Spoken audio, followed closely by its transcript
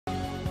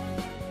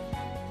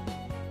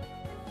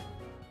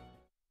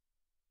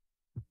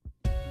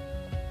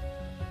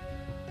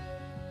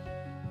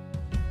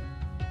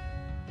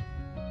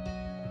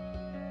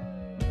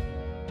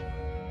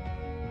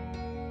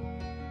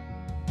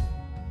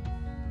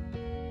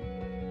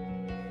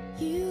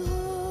You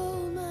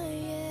hold my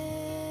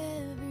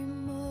every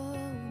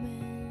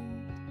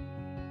moment.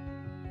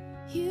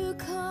 You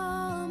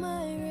calm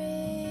my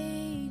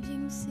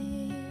raging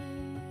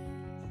seas.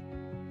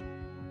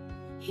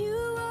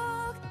 You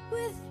walk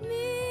with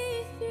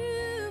me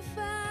through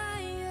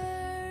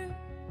fire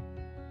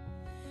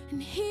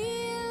and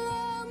heal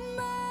all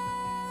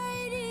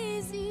my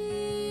disease.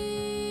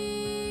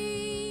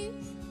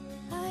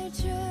 I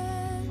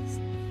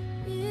trust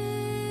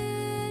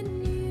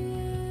in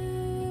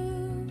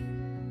you.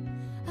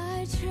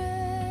 I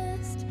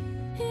trust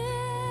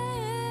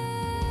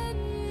in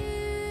you.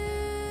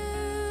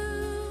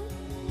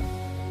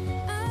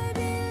 I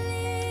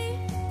believe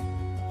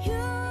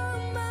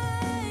you're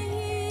my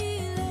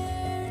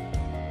healer.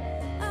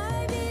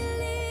 I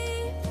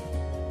believe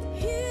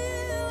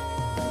you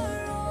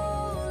are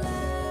all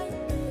I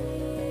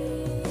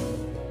need.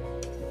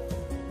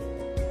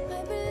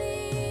 I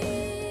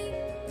believe,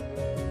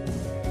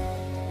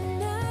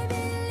 and I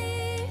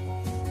believe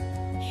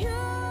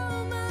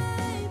you're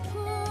my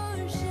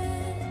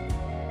portion.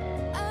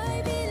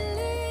 I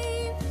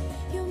believe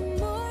you're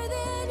more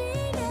than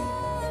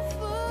enough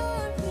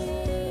for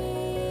me.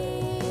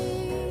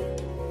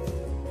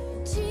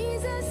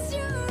 Jesus,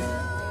 you're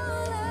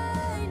all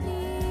I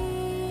need.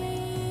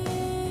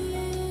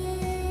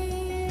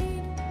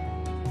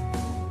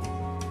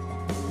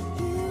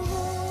 You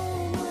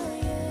hold my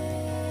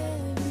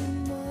every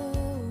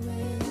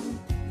moment.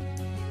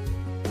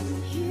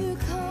 You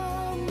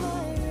calm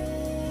my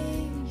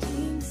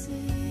raging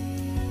seas.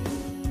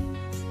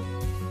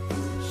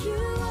 You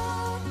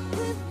walk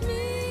with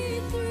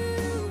me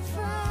through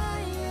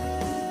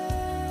fire,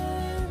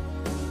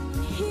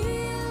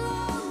 heal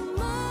all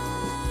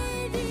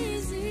my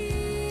disease.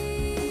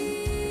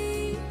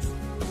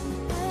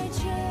 I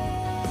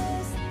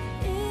trust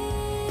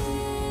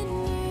in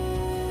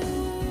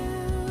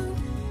you,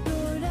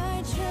 Lord.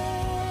 I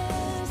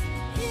trust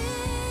in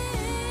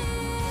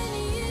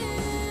you.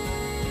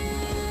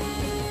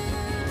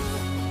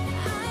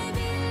 I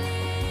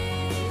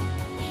believe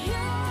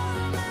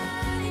you're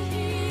my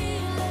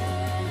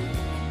healer.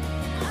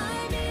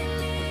 I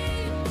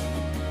believe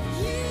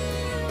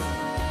you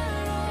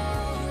are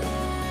all I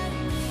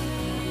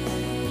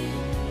need.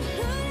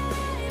 Lord,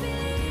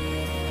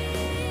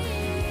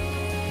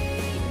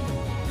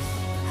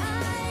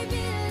 I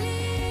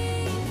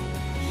believe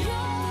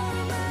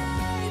you're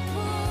my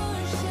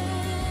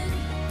portion.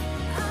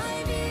 I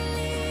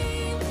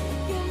believe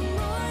you're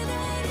more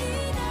than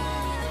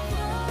enough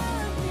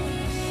for me.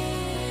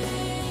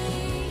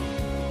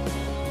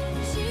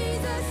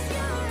 Jesus,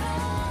 you're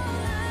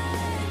all I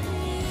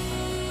need.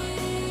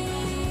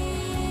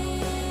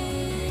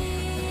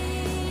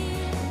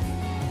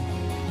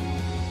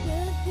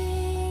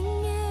 Nothing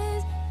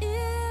is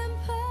impossible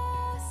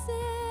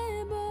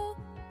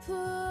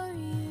for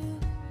you.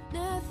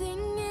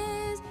 Nothing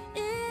is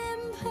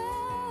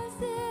impossible.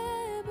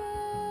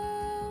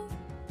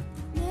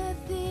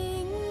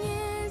 Nothing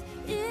is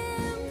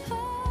impossible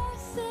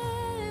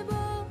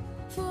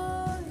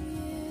for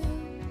you.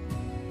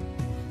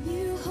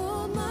 You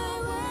hold my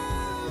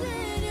world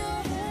in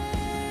your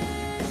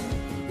hands.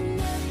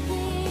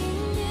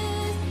 Nothing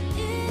is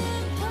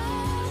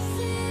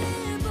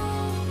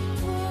impossible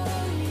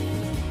for you.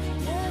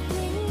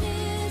 Nothing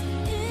is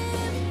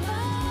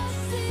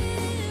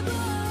impossible.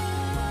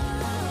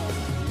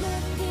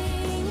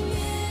 Nothing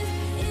is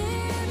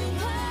impossible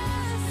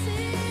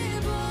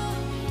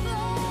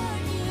for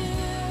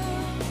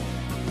you.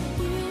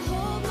 You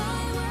hold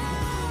my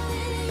world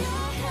in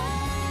your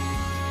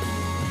hands.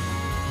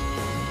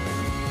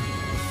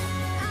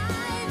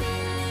 I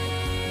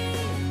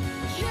believe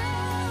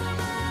you're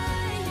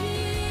my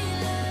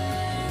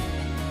healer.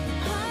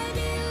 I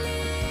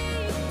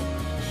believe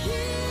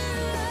you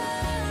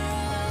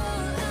are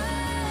all I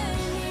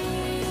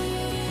need.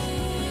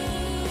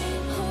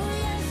 Oh,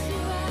 yes,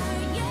 you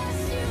are. Yes,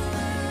 you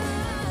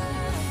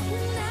are.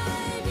 And I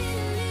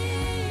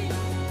believe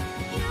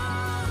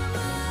you're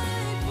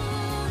my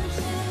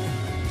portion.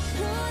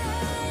 Lord,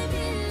 I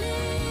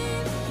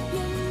believe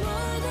you're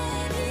more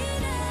than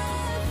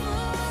enough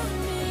for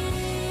me.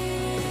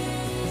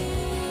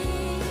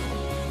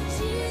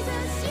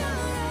 Jesus,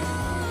 you're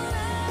all I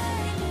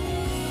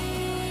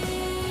need.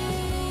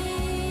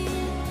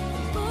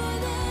 More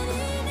than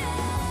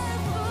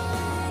enough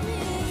for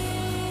me.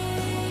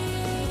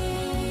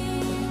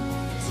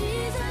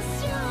 Jesus,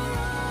 you're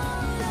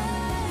all I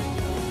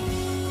need.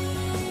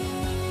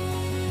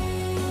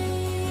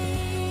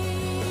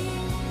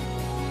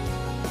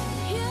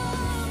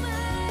 You're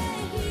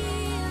my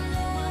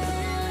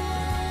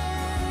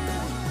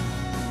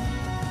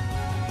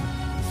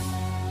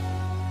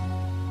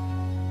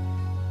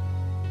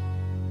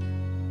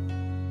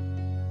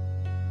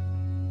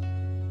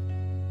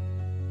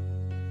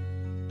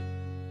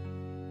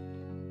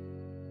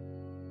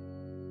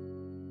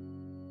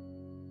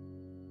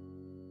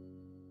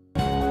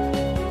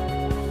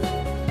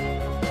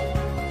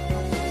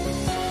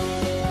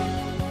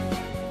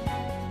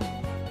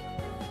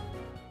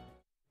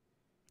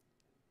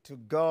To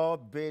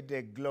God be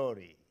the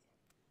glory.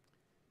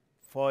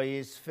 for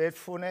his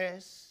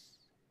faithfulness,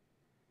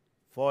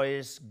 for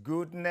his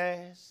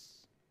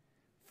goodness,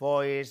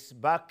 for his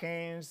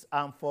backings,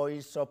 and for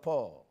his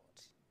support.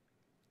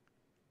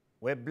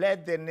 We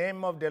bless the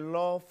name of the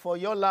Lord for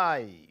your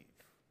life,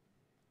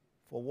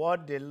 for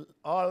what the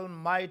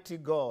Almighty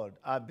God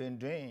has been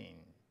doing.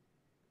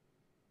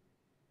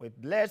 We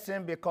bless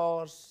him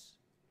because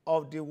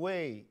of the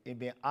way he's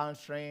been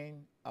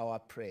answering our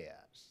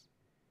prayers.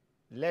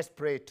 Let's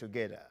pray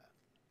together.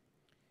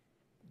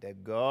 The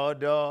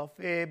God of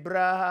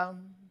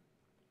Abraham,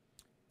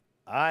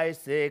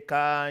 Isaac,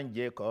 and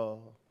Jacob,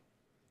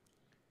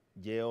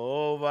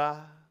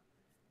 Jehovah,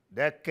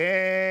 the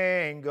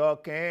King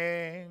of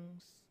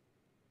kings,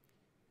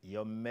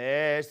 your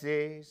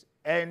mercies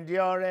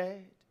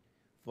endureth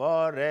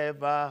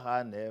forever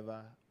and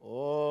ever.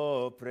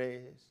 Oh,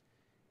 praise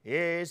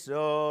his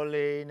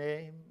holy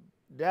name,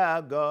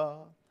 the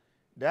God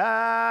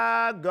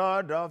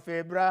of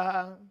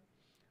Abraham,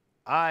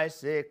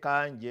 Isaac,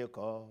 and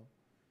Jacob,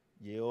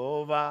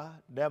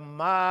 Jehovah, the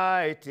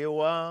mighty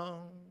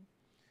one.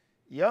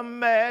 Your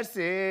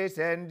mercies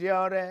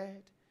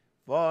endureth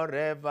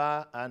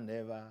forever and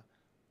ever.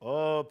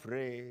 Oh,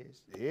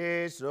 praise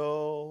his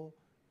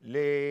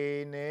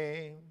holy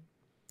name.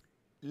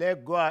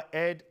 Let's go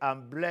ahead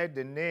and bless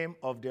the name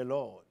of the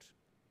Lord.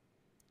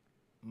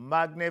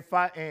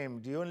 Magnify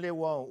him, the only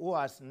one who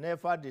has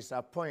never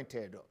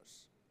disappointed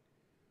us.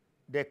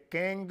 The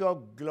King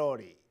of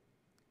glory,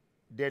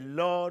 the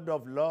Lord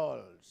of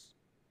lords,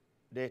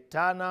 the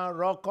eternal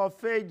rock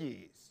of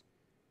ages,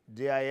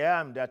 the I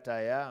am that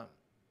I am.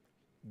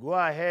 Go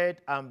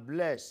ahead and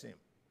bless him.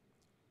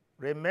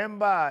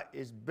 Remember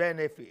his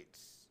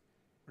benefits.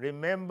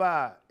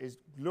 Remember his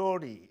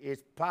glory,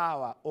 his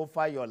power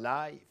over your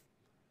life.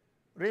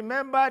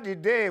 Remember the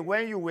day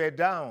when you were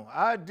down,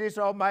 how this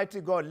Almighty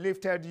God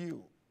lifted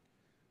you.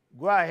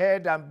 Go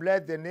ahead and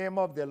bless the name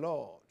of the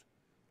Lord.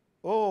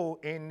 Oh,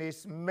 in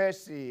his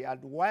mercy,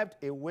 had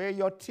wiped away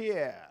your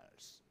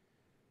tears.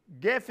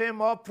 Give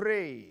him all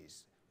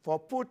praise for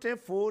putting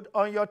food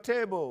on your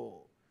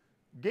table.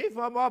 Give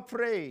him all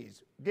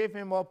praise. Give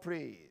him all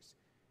praise.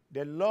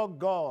 The Lord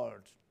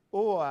God,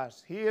 who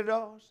has healed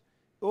us,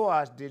 who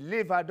has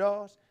delivered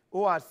us,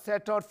 who has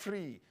set us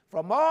free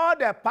from all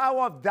the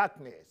power of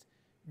darkness.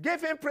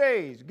 Give him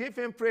praise, give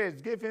him praise,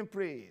 give him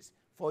praise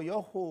for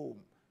your home,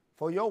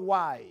 for your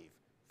wife,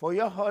 for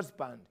your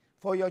husband,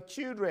 for your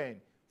children,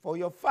 for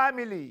your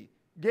family.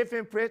 Give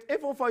him praise,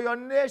 even for your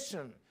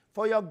nation,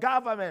 for your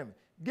government.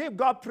 Give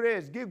God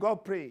praise, give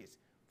God praise.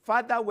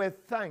 Father, we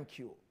thank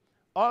you.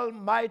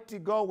 Almighty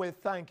God, we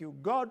thank you.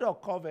 God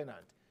of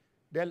covenant,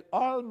 the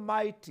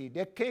Almighty,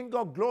 the King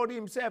of glory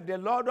himself, the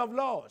Lord of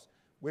lords.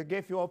 We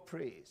give you all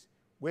praise.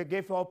 We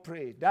give you all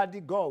praise. Daddy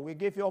God, we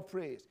give you all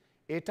praise.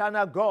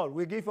 Eternal God,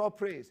 we give you all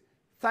praise.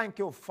 Thank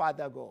you,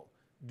 Father God.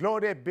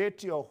 Glory be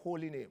to your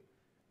holy name.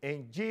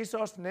 In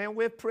Jesus' name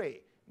we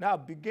pray. Now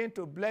begin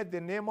to bless the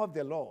name of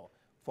the Lord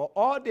for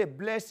all the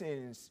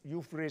blessings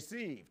you've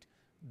received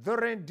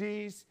during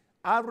this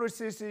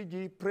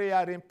RCCG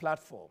praying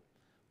platform.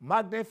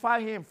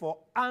 Magnify him for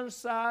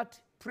answered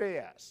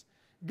prayers.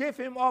 Give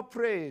him all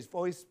praise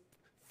for his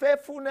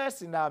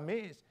faithfulness in our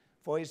midst,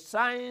 for his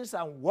signs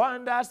and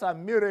wonders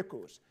and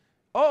miracles.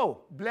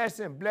 Oh, bless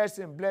him, bless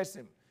him, bless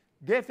him.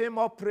 Give him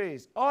all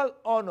praise, all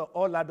honor,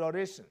 all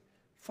adoration.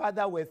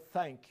 Father, we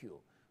thank you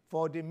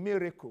for the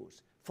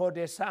miracles, for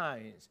the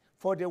signs,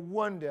 for the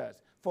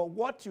wonders, for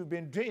what you've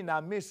been doing in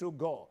our midst, oh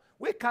God.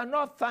 We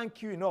cannot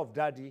thank you enough,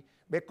 Daddy,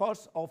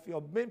 because of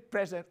your being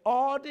present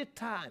all the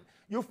time.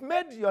 You've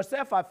made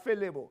yourself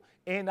available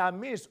in our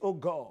midst, oh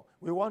God.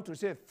 We want to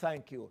say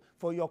thank you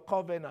for your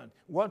covenant.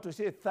 We want to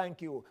say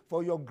thank you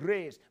for your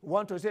grace. We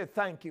want to say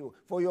thank you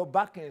for your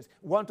backings.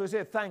 We want to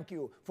say thank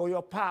you for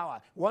your power.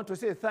 We want to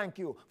say thank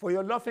you for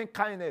your loving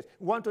kindness.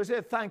 We want to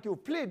say thank you.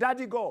 Please,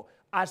 Daddy God,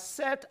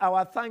 accept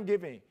our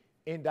thanksgiving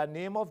in the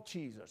name of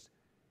Jesus.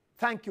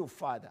 Thank you,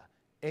 Father.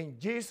 In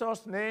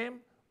Jesus' name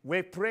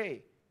we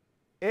pray.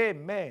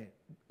 Amen.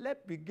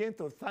 Let's begin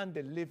to thank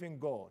the living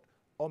God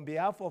on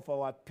behalf of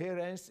our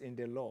parents in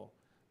the Lord,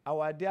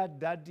 our dear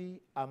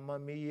Daddy and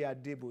Mommy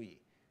Adeboye.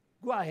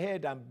 Go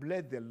ahead and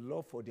bless the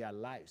Lord for their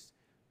lives.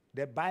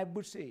 The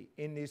Bible says,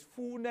 in his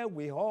fullness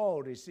we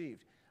all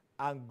received,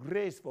 and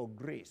grace for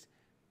grace.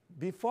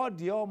 Before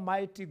the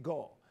Almighty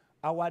God,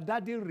 our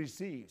Daddy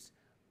receives,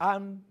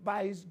 and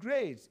by his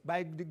grace,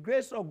 by the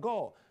grace of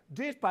God,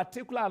 this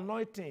particular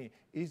anointing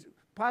is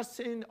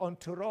passing on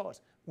to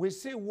us. We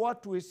see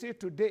what we see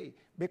today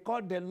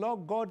because the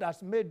Lord God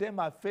has made them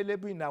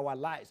available in our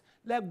lives.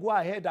 Let's go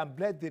ahead and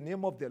bless the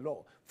name of the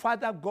Lord.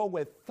 Father God,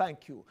 we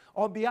thank you.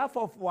 On behalf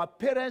of our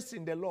parents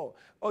in the Lord,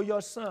 or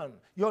your son,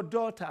 your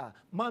daughter,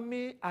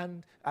 Mommy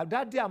and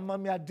Daddy and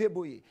Mommy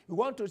Adeboye, we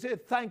want to say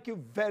thank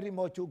you very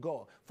much, O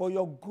God, for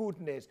your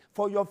goodness,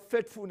 for your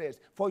faithfulness,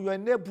 for your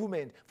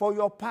enablement, for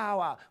your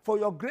power, for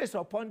your grace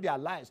upon their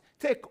lives.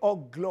 Take all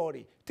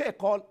glory,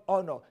 take all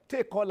honor,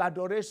 take all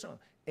adoration.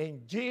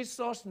 In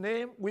Jesus'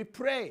 name we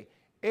pray.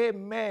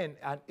 Amen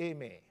and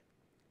amen.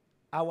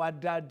 Our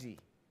Daddy,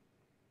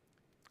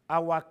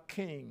 our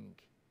King,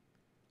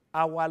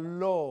 our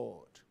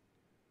Lord,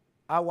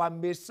 our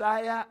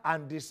Messiah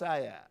and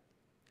desire,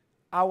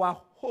 our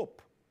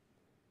hope,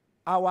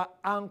 our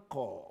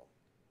anchor,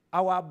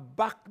 our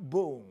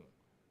backbone,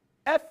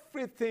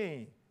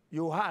 everything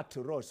you had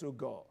to us, oh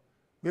God.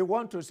 We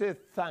want to say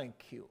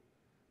thank you.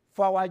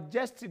 For our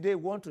yesterday,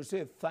 we want to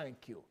say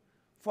thank you.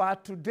 For our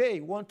today,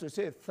 we want to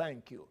say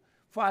thank you.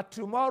 For our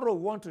tomorrow,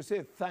 we want to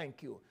say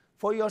thank you.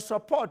 For your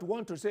support, we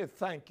want to say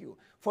thank you.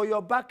 For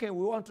your backing,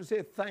 we want to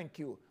say thank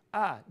you.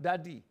 Ah,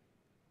 Daddy,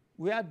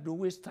 where do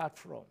we start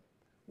from?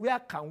 Where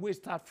can we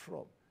start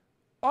from?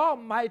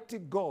 Almighty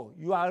God,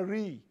 you are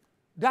real.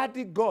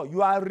 Daddy God,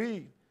 you are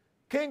real.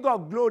 King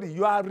of glory,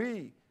 you are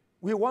real.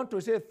 We want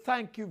to say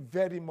thank you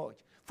very much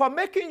for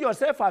making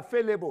yourself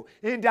available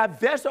in the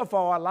affairs of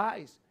our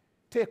lives.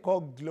 Take all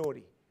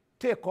glory,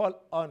 take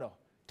all honor,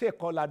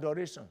 take all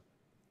adoration.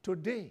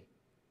 Today,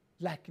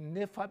 like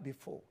never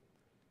before,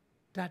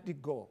 Daddy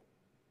God,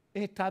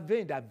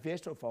 intervene in the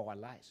affairs of our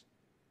lives.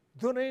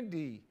 During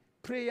the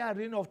prayer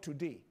reign of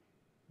today,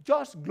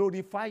 just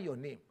glorify your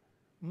name,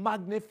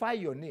 magnify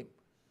your name,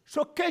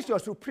 showcase your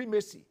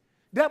supremacy,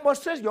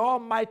 demonstrate your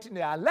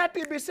almightiness, and let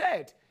it be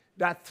said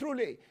that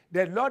truly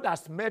the Lord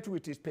has met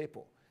with his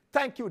people.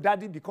 Thank you,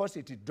 Daddy, because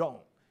it is done.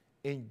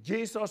 In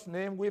Jesus'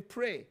 name we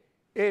pray.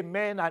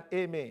 Amen and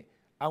amen.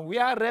 And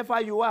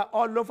wherever you are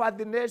all over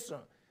the nation,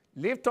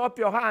 lift up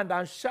your hand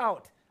and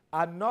shout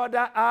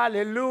another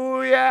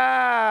hallelujah.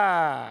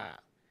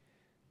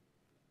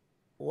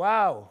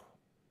 Wow.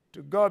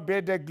 To God be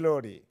the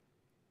glory,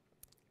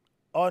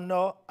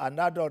 honor, and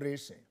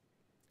adoration.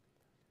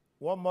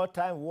 One more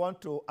time, we want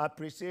to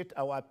appreciate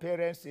our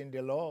parents in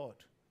the Lord.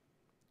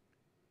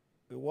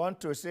 We want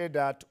to say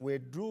that we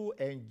do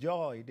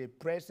enjoy the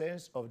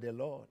presence of the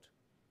Lord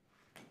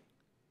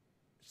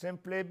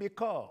simply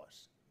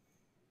because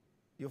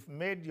you've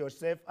made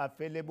yourself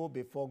available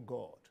before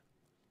God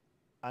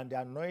and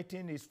the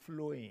anointing is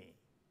flowing.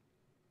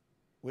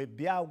 We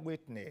bear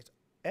witness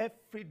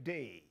every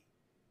day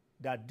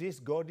that this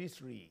God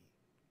is real,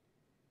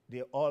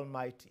 the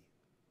Almighty.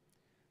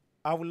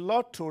 I would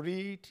love to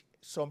read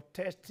some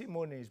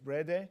testimonies,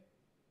 brethren,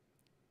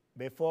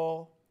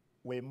 before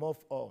we move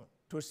on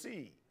to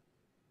see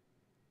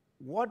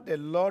what the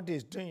Lord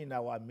is doing in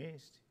our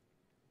midst,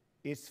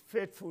 his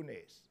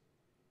faithfulness,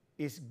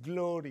 his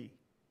glory,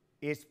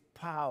 his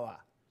power,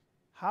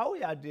 how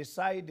he has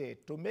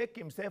decided to make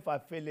himself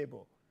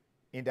available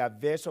in the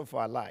affairs of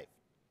our life.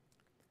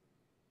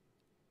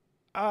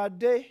 Our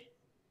day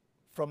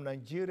from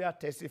Nigeria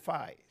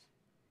testifies.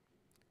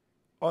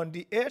 On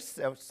the 8th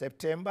of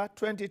September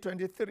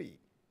 2023,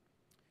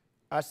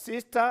 a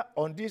sister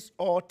on this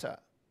altar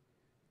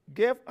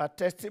gave a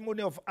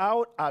testimony of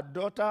how her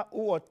daughter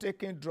who was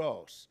taking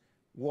drugs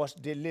was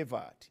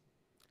delivered.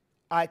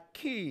 I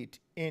keyed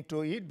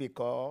into it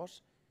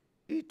because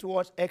it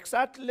was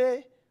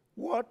exactly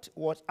what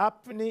was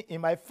happening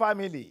in my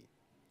family.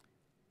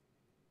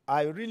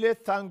 I really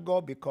thank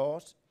God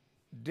because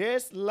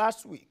this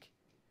last week,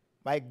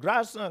 my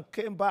grandson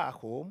came back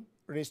home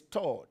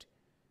restored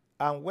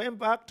and went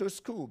back to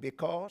school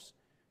because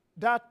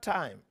that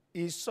time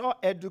he saw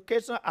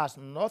education as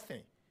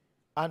nothing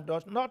and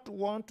does not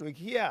want to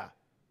hear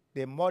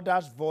the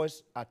mother's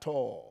voice at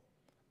all.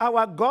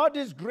 Our God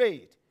is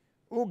great,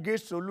 who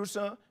gives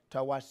solution to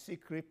our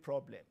secret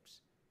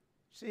problems.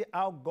 See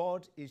how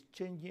God is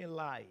changing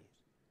lives,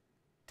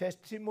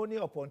 testimony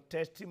upon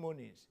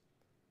testimonies,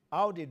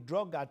 how the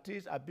drug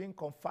addicts are being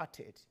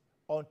converted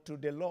unto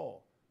the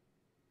Lord.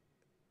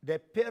 The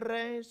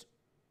parents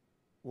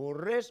will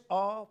raise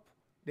up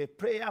the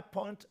prayer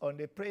point on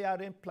the prayer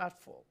room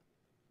platform.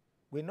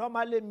 We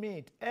normally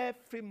meet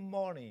every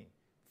morning,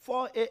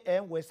 4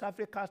 a.m. West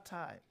Africa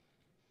time.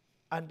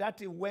 And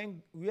that is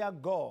when where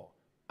God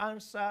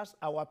answers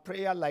our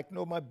prayer like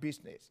normal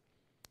business.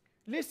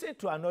 Listen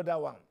to another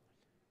one,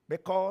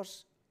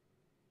 because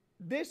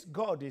this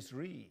God is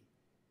real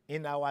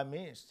in our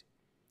midst.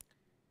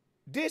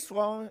 This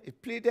one is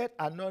pleaded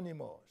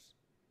anonymous,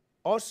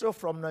 also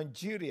from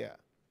Nigeria.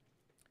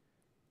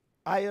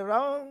 I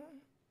run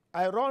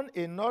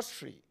a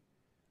nursery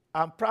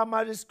and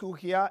primary school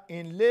here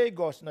in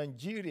Lagos,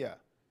 Nigeria.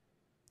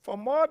 For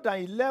more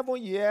than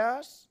 11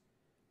 years,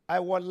 I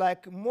was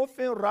like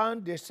moving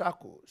around the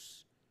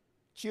circles,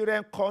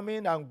 children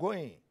coming and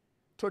going,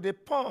 to the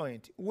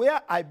point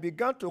where I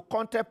began to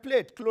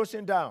contemplate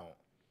closing down.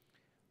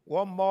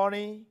 One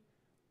morning,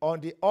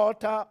 on the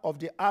altar of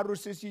the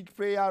RCCG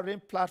prayer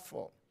room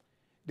platform,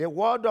 the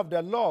word of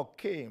the Lord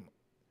came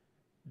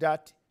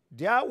that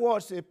there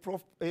was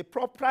a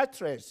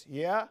proprietress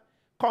here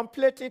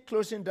completely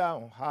closing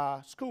down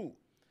her school.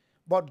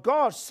 But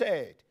God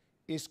said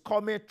it's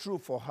coming true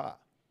for her.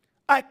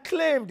 I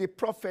claimed the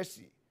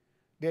prophecy.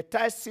 The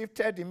tide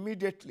shifted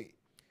immediately,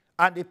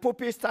 and the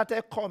pulpit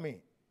started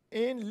coming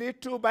in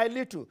little by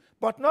little,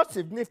 but not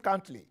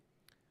significantly.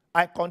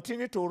 I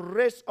continued to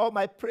raise all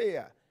my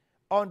prayer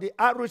on the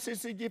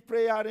RCCG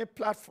prayer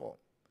platform.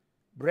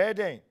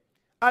 Brethren,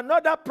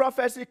 another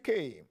prophecy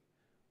came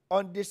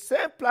on the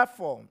same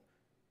platform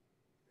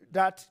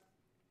that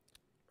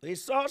we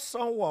saw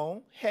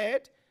someone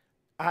head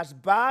as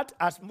bad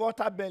as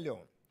watermelon,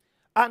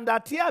 and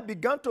that hair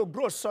began to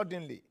grow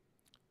suddenly.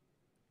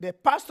 The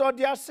pastor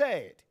there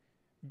said,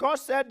 God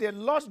said the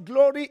lost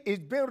glory is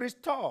being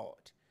restored.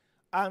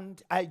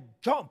 And I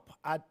jump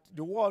at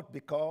the word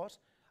because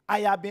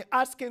I have been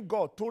asking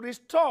God to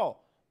restore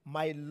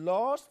my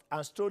lost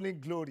and stolen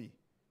glory.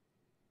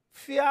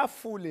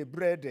 Fearfully,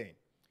 brethren,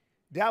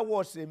 there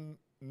was a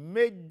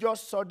major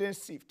sudden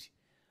shift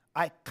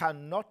I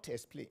cannot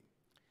explain.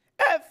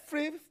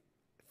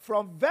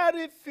 From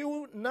very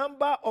few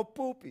number of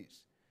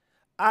pulpits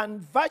and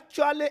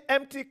virtually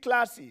empty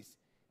classes,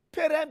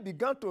 parents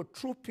began to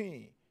troop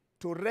in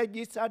to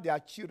register their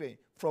children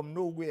from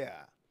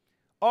nowhere.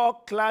 All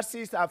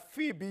classes are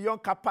filled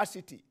beyond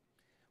capacity.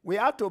 We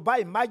had to buy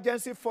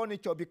emergency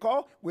furniture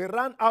because we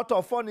ran out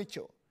of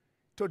furniture.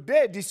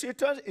 Today, the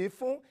situation is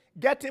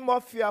getting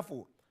more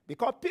fearful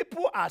because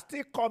people are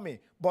still coming,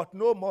 but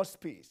no more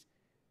space.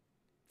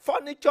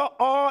 Furniture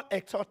all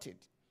exalted.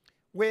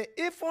 We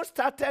even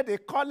started a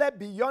college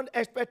beyond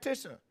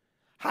expectation.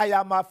 I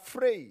am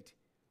afraid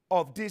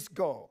of this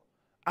God.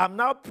 I'm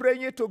now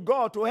praying to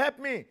God to help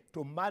me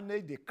to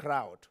manage the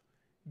crowd.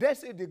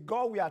 This is the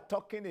God we are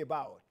talking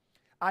about.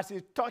 As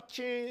He's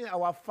touching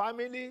our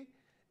family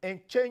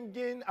and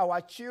changing our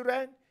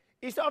children,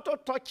 He's also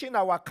touching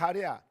our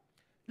career.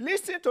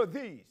 Listen to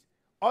this,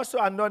 also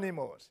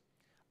anonymous.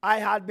 I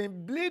had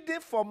been bleeding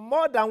for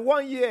more than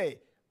 1 year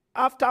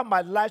after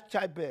my last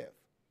childbirth.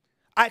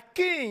 I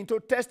key into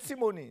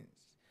testimonies,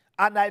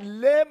 and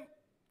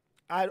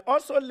I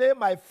also lay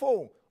my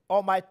phone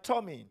on my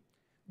tummy.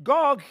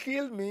 God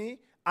healed me,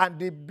 and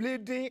the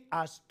bleeding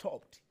has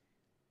stopped.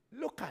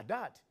 Look at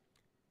that.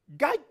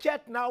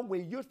 Gadget now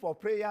we use for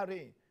prayer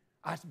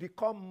has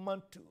become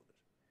mantle.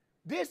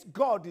 This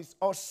God is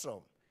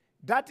awesome.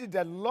 That is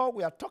the Lord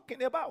we are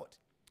talking about.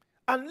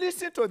 And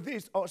listen to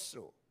this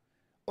also.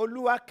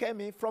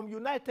 Oluwakemi from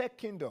United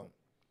Kingdom.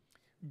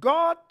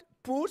 God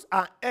puts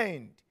an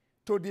end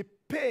to the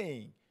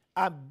pain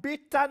and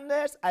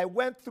bitterness I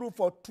went through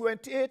for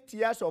 28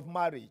 years of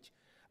marriage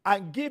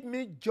and give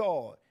me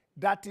joy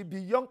that is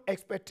beyond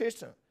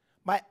expectation.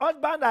 My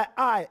husband and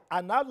I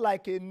are now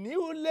like a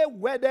newly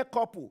wedded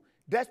couple,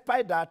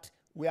 despite that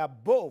we are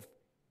both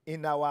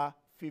in our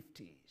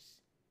 50s.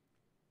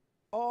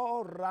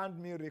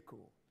 All-round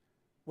miracle.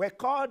 We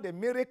call the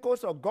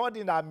miracles of God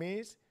in our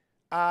midst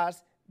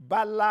as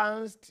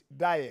balanced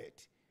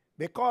diet.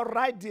 Because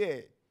right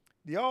there,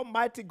 the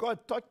Almighty God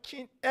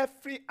touching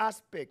every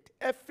aspect,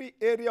 every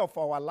area of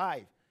our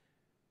life.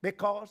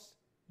 Because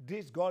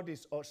this God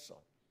is awesome.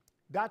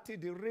 That is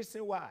the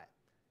reason why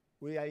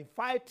we are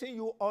inviting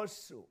you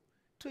also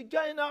to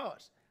join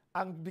us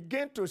and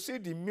begin to see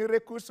the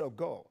miracles of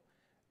God.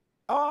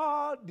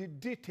 All the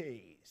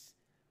details,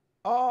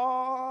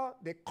 all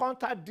the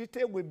contact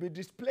details will be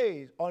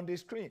displayed on the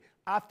screen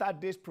after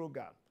this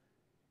program.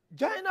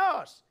 Join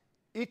us.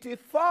 It is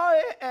 4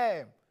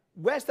 a.m.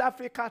 West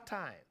Africa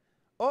time.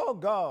 Oh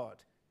God,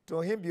 to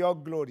Him be all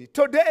glory.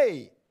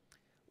 Today,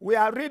 we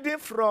are reading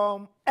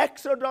from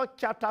Exodus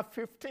chapter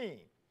 15,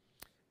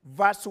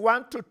 verse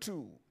 1 to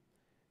 2.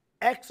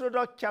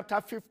 Exodus chapter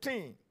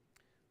 15,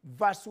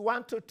 verse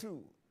 1 to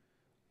 2.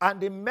 And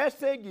the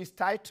message is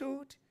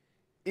titled,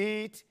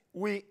 It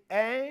Will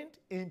End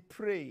in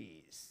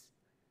Praise.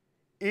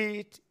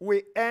 It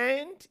will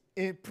end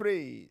in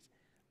praise.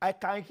 I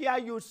can hear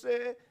you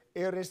say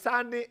a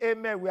resounding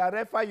amen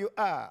wherever you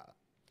are.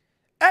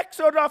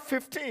 Exodus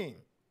 15,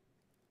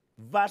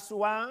 verse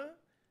 1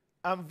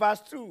 and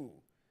verse 2.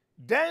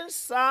 Then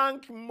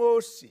sang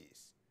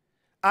Moses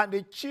and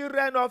the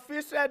children of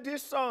Israel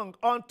this song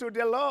unto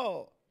the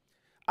Lord,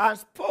 and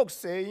spoke,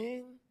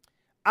 saying,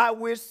 I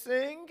will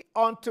sing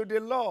unto the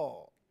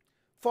Lord,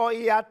 for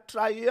He hath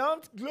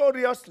triumphed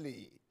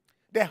gloriously.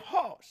 The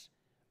horse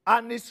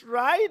and his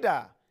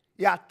rider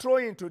He hath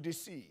thrown into the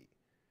sea.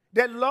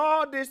 The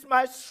Lord is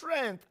my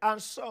strength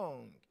and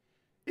song.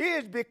 He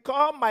is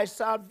become my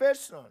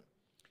salvation.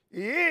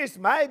 He is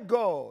my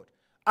God,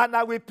 and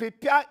I will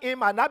prepare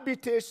Him an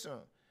habitation,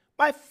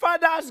 my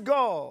Father's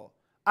God,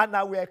 and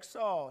I will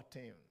exalt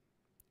Him.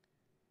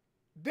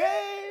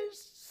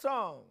 This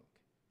song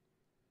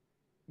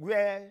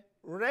were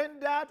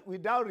rendered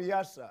without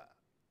rehearsal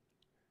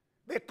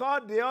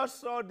because they all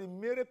saw the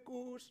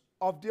miracles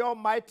of the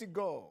Almighty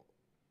God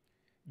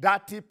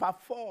that He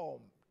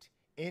performed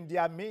in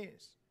their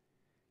midst.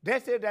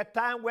 This is the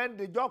time when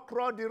they just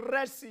crossed the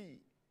Red Sea.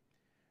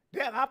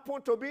 There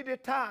happened to be the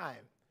time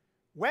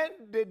when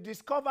they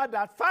discovered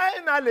that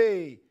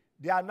finally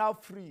they are now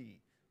free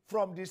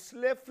from the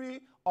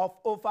slavery of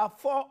over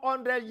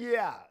 400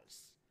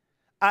 years.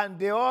 And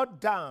they all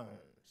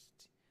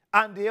danced,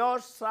 and they all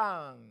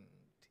sang,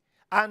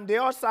 and they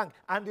all sang,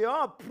 and they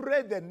all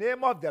prayed the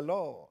name of the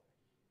Lord.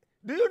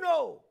 Do you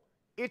know,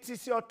 it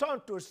is your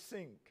turn to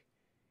sing.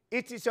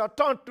 It is your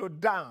turn to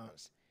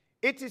dance.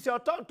 It is your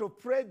turn to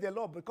praise the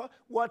Lord, because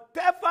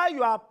whatever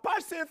you are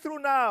passing through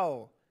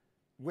now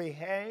will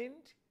end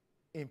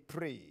in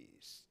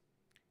praise.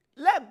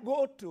 Let's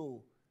go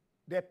to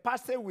the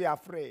passage we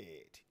have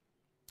read.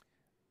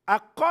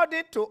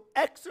 According to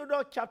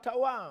Exodus chapter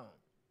 1,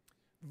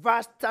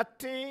 verse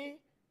 13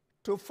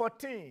 to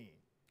 14.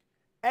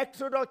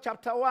 Exodus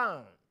chapter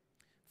 1,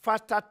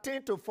 verse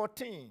 13 to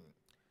 14,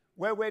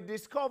 where we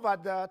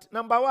discovered that,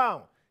 number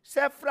one,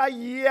 several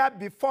years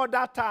before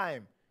that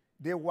time,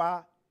 they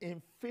were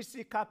in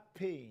physical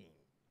pain.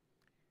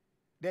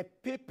 The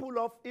people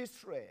of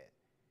Israel,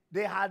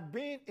 they had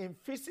been in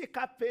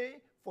physical pain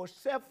for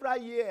several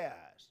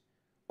years,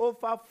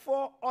 over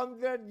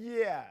 400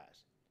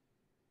 years.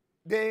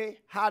 They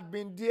had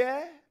been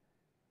there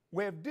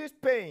with this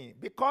pain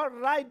because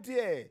right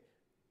there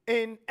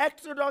in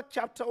Exodus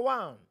chapter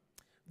 1,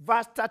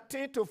 verse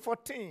 13 to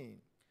 14,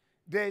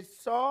 they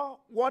saw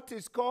what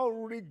is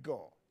called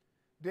rigor.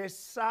 They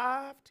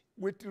served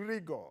with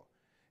rigor.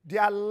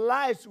 Their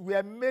lives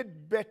were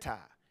made better.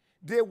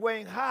 They were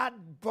in hard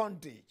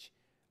bondage.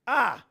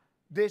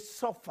 They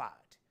suffered,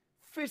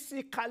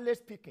 physically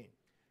speaking.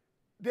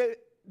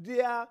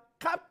 Their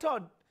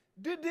captor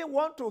didn't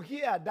want to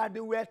hear that they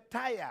were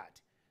tired.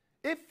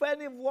 If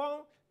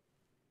anyone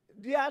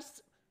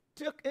just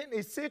took in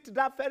a seat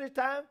that very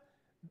time,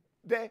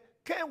 the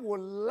cane will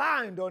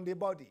land on the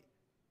body.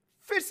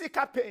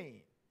 Physical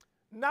pain.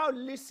 Now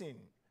listen.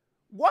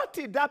 What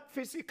is that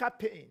physical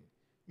pain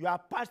you are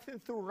passing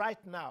through right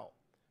now?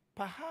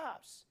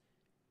 Perhaps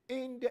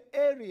in the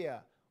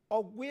area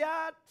of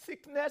where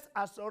sickness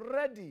has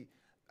already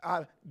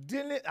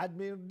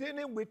been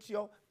dealing with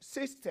your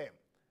system.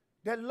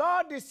 The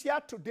Lord is here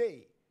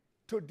today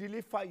to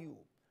deliver you.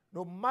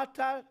 No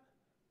matter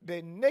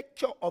the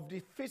nature of the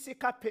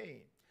physical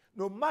pain,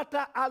 no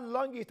matter how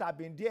long it has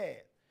been there,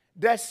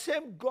 the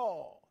same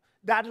God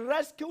that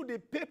rescued the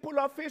people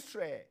of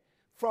Israel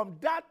from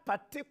that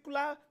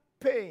particular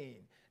pain,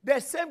 the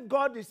same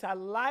God is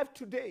alive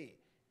today.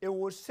 It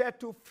will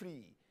set you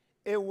free.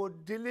 It will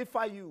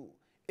deliver you.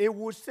 It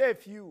will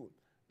save you.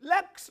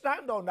 Let's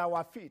stand on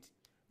our feet.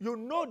 You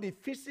know the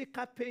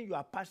physical pain you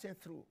are passing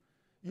through.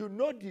 You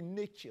know the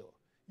nature.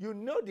 You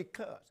know the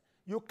curse.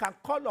 You can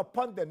call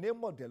upon the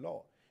name of the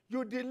Lord.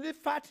 You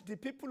delivered the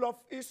people of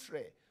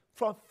Israel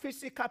from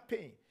physical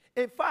pain.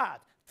 In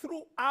fact,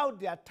 throughout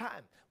their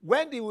time,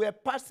 when they were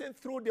passing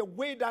through the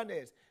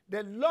wilderness,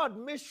 the Lord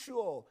made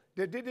sure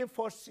they didn't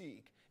fall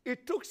sick. He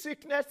took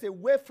sickness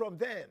away from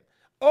them.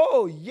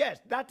 Oh, yes,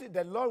 that is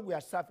the Lord we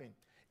are serving.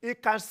 He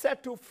can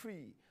set you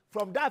free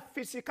from that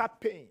physical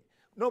pain.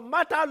 No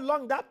matter how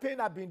long that pain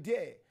has been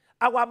there,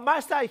 our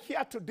Master is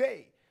here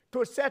today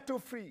to set you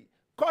free.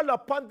 Call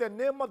upon the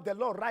name of the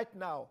Lord right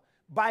now.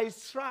 By His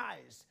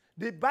stripes,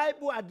 the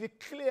Bible has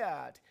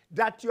declared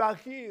that you are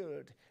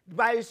healed.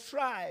 By His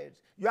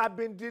stripes, you have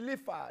been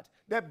delivered.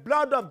 The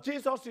blood of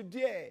Jesus is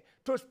there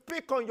to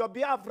speak on your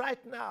behalf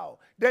right now.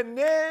 The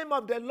name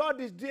of the Lord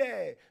is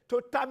there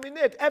to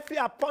terminate every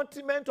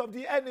appointment of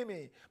the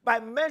enemy. By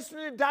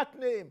mentioning that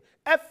name,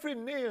 every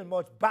knee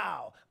must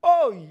bow.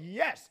 Oh,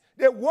 yes,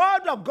 the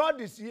word of God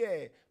is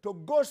here to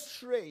go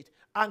straight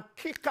and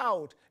kick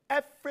out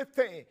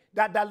everything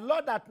that the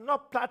Lord has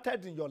not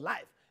planted in your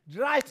life.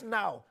 Right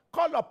now,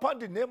 call upon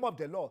the name of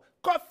the Lord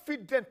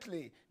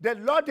confidently. The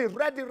Lord is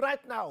ready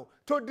right now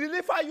to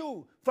deliver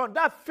you from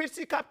that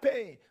physical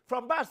pain,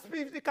 from that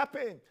physical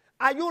pain.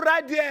 Are you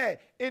right there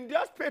in the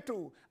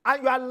hospital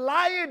and you are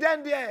lying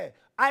down there?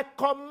 I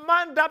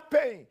command that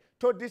pain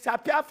to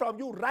disappear from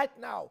you right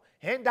now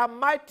in the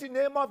mighty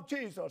name of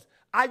Jesus.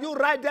 Are you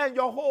right there in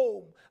your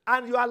home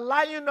and you are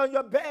lying on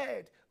your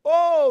bed?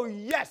 Oh,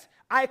 yes,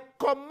 I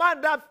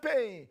command that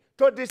pain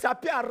to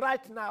disappear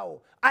right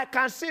now. I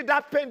can see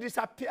that pain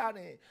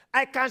disappearing.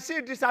 I can see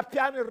it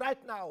disappearing right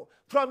now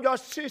from your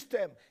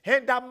system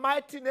in the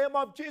mighty name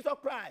of Jesus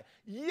Christ.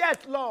 Yes,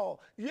 Lord.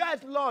 Yes,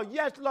 Lord.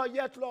 Yes, Lord.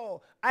 Yes,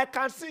 Lord. I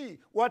can see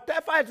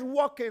whatever is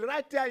working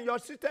right there in your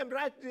system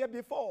right there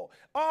before.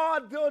 All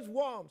those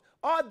worms,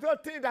 all those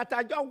things that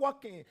are just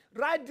working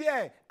right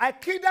there, I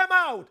kill them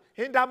out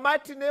in the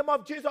mighty name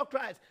of Jesus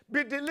Christ.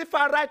 Be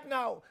delivered right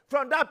now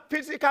from that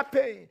physical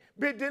pain.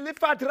 Be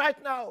delivered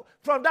right now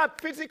from that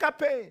physical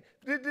pain.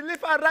 Be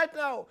delivered right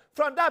now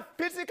from that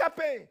physical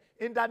pain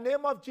in the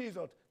name of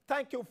Jesus.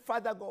 Thank you,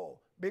 Father God,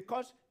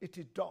 because it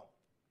is done.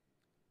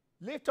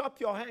 Lift up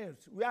your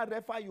hands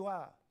wherever you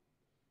are.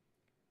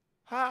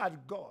 Hard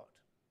God,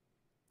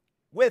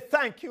 we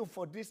thank you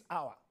for this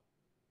hour.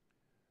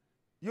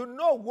 You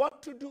know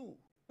what to do.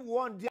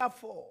 One,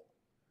 therefore,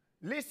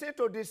 listen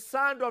to the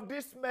sound of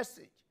this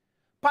message,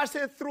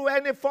 passing through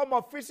any form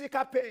of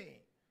physical pain.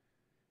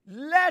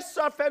 Let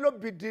your fellow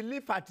be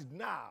delivered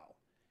now.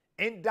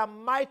 In the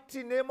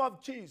mighty name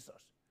of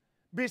Jesus.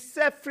 Be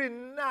set free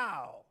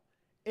now.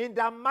 In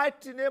the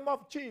mighty name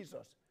of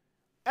Jesus.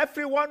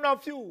 Every one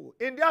of you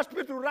in the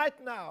hospital right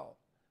now,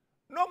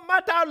 no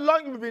matter how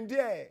long you've been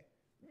there,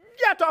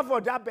 get off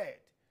of that bed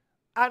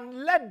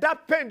and let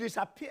that pain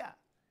disappear.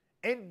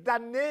 In the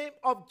name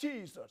of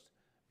Jesus.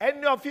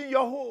 Any of you in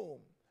your home,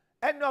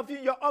 any of you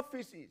in your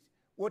offices,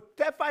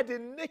 whatever the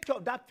nature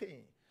of that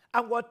pain,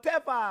 and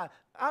whatever,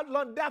 how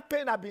long that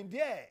pain has been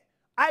there,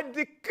 I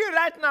decree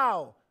right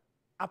now,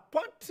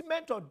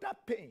 appointment of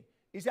that pain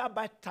is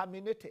hereby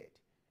terminated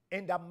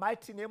in the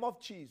mighty name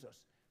of Jesus.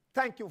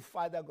 Thank you,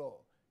 Father God.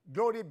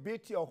 Glory be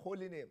to your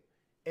holy name.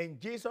 In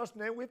Jesus'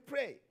 name we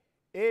pray.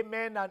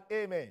 Amen and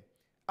amen.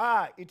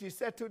 It is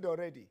settled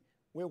already.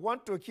 We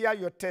want to hear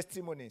your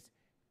testimonies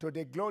to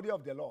the glory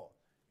of the Lord.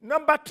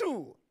 Number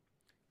 2,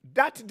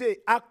 that day,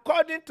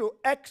 according to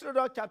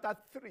Exodus chapter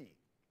 3,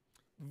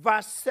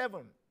 verse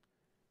 7.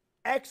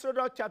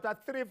 Exodus chapter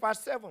 3, verse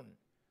 7.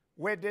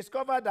 We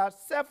discovered that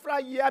several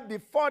years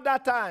before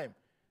that time,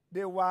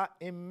 they were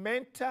in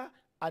mental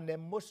and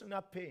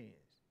emotional pains.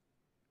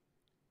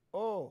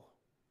 Oh,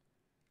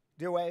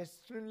 they were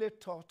extremely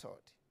tortured.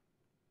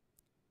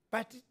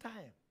 By the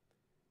time,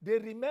 they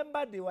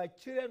remember they were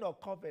children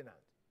of covenant.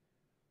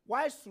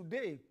 Why should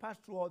they pass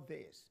through all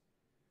this?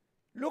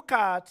 Look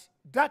at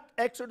that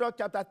Exodus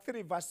chapter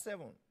 3, verse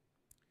 7.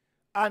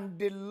 And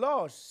the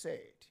Lord said,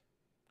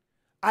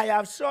 I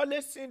have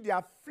surely seen the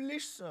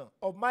affliction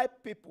of my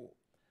people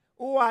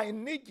who are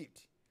in Egypt.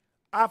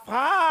 I've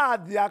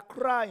heard their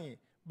crying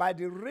by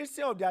the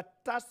reason of their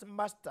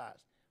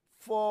taskmasters,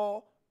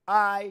 for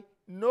I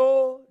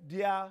know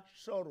their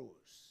sorrows.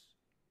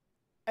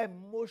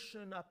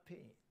 Emotional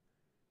pain.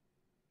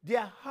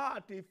 Their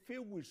heart is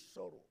filled with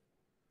sorrow.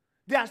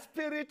 Their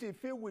spirit is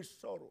filled with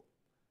sorrow.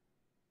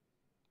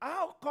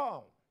 How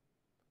come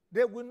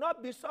they will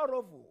not be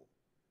sorrowful?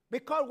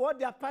 Because what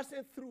they are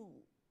passing through.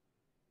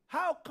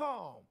 How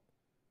come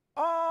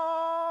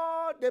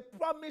all the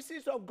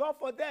promises of God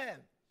for them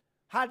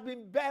had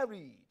been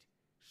buried?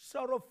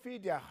 Sorrow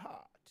filled their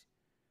heart.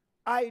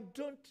 I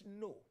don't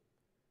know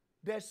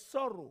the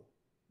sorrow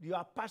you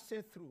are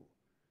passing through,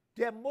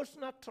 the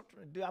emotional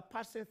torture they are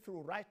passing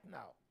through right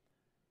now.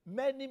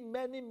 Many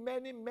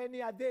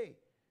are they.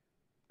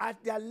 As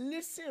they are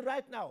listening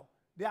right now,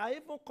 they are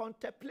even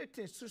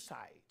contemplating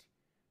suicide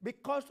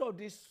because of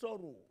this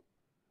sorrow.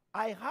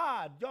 I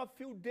heard just a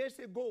few days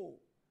ago,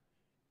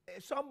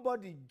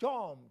 somebody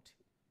jumped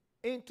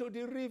into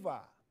the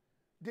river.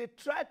 They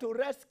tried to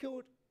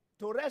rescue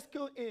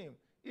him.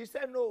 He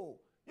said, no,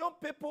 young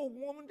people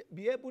won't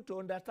be able to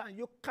understand.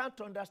 You can't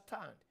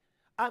understand.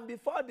 And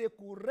before they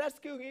could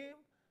rescue him,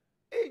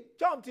 he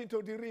jumped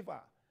into the river.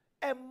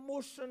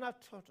 Emotional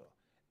torture,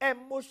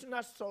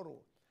 emotional sorrow.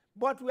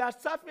 But we are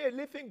serving a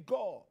living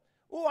God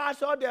who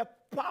has all the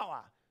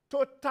power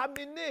to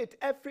terminate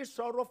every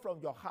sorrow from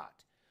your heart,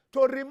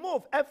 to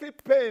remove every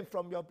pain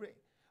from your brain.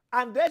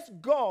 And this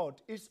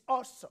God is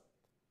awesome.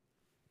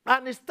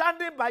 And is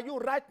standing by you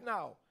right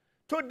now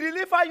to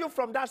deliver you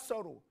from that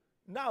sorrow.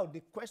 Now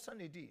the question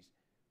is this: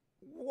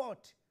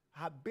 what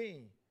have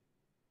been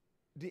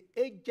the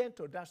agent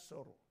of that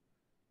sorrow?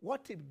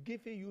 What is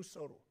giving you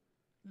sorrow?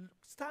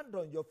 Stand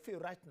on your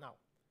feet right now.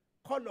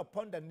 Call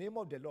upon the name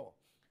of the Lord.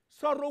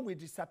 Sorrow will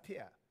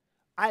disappear.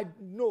 I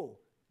know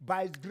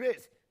by His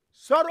grace,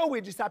 sorrow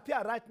will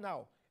disappear right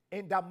now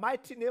in the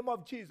mighty name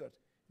of Jesus.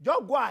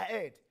 Just go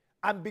ahead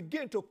and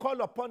begin to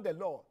call upon the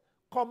Lord.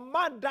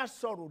 Command that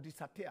sorrow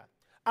disappear.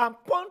 And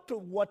point to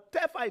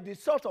whatever is the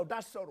source of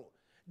that sorrow.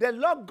 The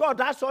Lord God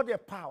has all the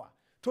power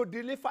to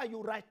deliver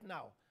you right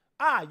now.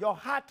 Your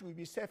heart will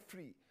be set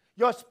free.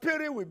 Your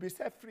spirit will be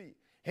set free.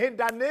 In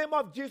the name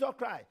of Jesus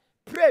Christ,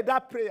 pray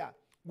that prayer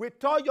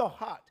with all your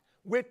heart,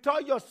 with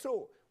all your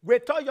soul,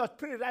 with all your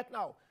spirit right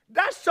now.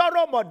 That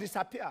sorrow must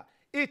disappear.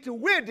 It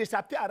will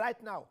disappear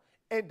right now.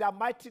 In the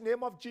mighty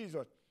name of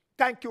Jesus.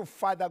 Thank you,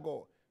 Father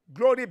God.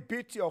 Glory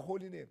be to your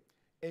holy name.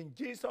 In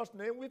Jesus'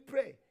 name we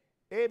pray.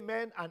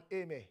 Amen and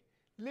amen.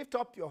 Lift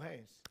up your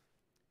hands.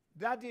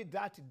 That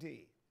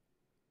day,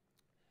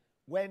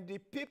 when the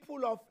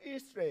people of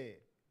Israel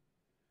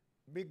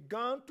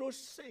began to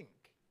sink,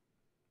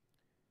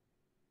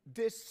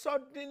 they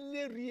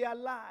suddenly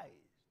realized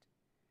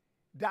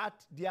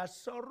that their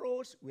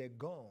sorrows were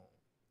gone.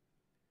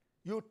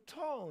 You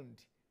turned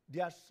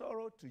their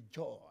sorrow to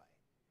joy.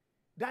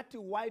 That is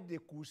why they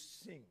could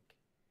sing.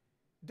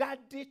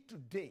 That day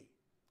today,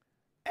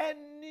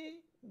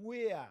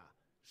 anywhere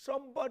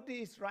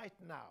somebody is right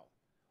now,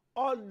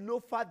 all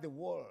over the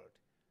world,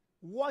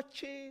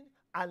 watching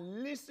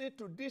and listening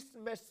to this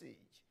message,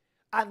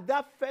 and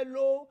that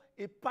fellow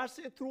is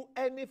passing through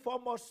any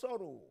form of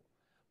sorrow,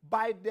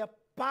 by the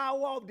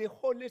power of the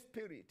Holy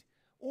Spirit,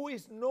 who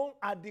is known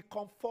as the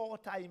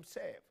Comforter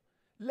Himself,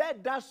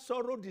 let that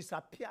sorrow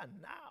disappear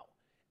now.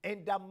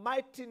 In the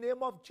mighty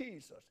name of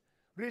Jesus,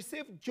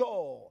 receive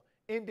joy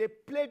in the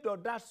place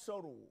of that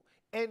sorrow.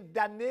 In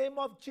the name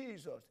of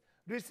Jesus,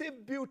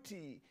 receive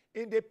beauty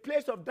in the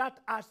place of that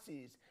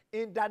ashes.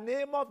 In the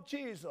name of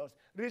Jesus,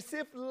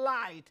 receive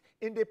light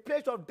in the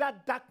place of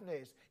that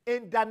darkness.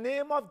 In the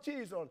name of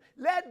Jesus,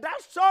 let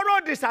that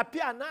sorrow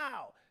disappear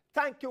now.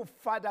 Thank you,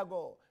 Father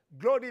God.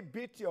 Glory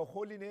be to your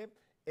holy name.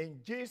 In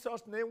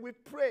Jesus' name we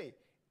pray.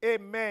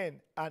 Amen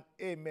and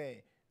amen.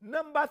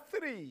 Number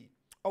 3,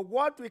 of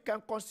what we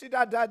can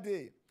consider that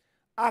day,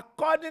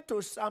 according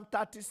to Psalm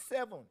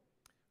 37,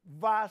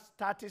 verse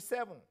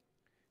 37.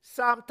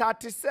 Psalm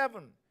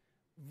 37,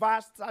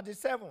 verse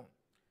 37.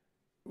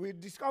 We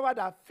discovered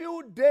that a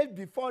few days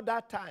before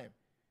that time,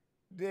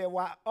 there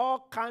were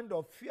all kinds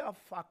of fear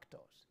factors.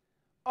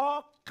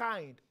 All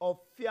kinds of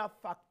fear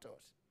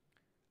factors.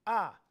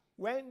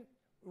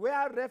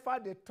 Wherever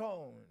they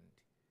turned,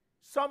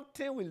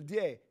 something will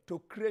dare to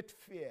create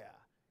fear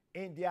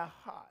in their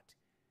heart.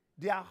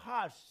 Their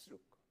heart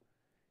shook.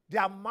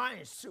 Their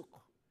mind shook.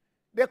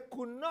 They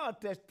could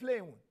not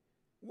explain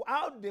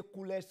how they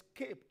could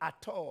escape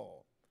at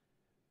all.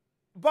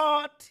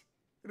 But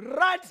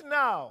right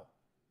now,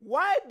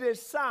 why they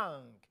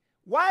sang,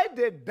 why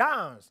they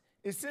danced,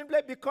 is simply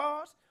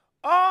because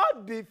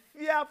all the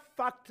fear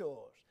factors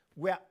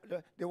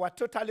they were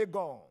totally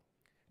gone.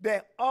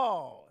 The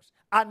horse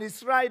and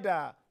its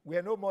rider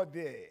were no more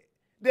there.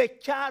 The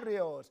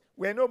chariots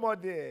were no more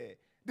there.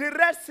 The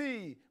Red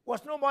Sea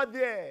was no more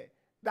there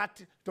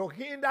that to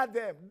hinder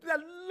them.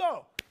 The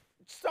Lord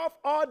solved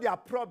all their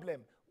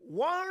problems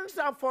once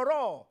and for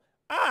all.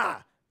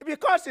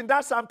 Because in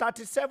that Psalm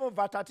 37,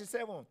 verse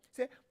 37,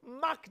 say,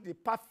 mark the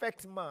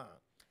perfect man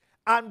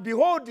and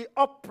behold the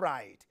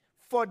upright,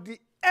 for the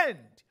end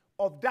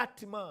of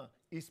that man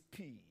is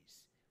peace.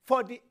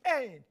 For the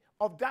end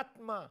of that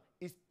man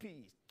is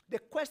peace. The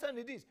question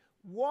is this: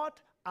 what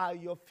are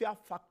your fear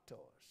factors?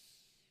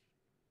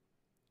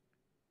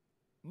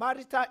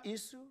 Marital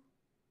issue,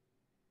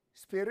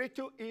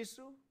 spiritual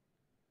issue,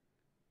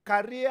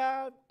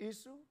 career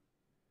issue,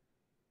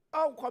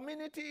 or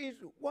community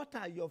issue. What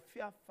are your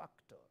fear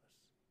factors?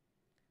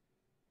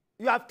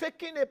 You have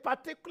taken a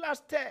particular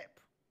step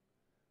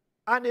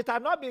and it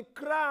has not been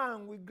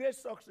crowned with great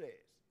success,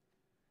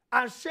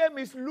 and shame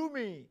is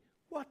looming.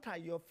 What are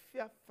your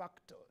fear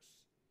factors?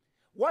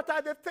 What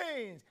are the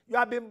things you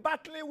have been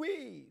battling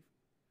with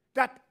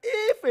that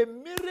if a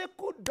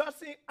miracle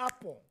doesn't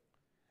happen,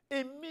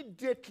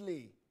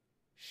 immediately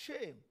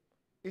shame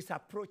is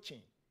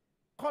approaching?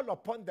 Call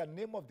upon the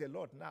name of the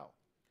Lord now.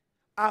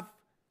 I've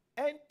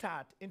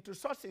entered into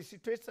such a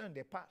situation in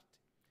the past.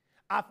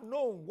 I've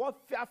known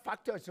what fear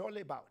factor is all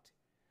about.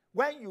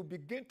 When you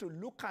begin to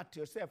look at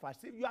yourself as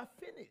if you are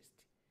finished,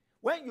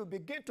 when you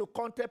begin to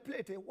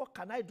contemplate, hey, what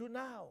can I do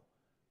now?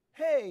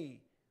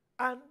 Hey,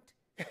 and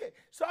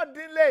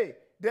suddenly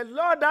the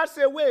Lord has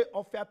a way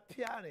of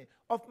appearing,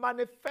 of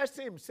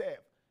manifesting himself.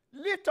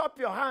 Lift up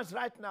your hands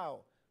right now.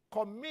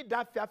 Commit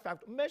that fear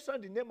factor.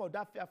 Mention the name of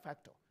that fear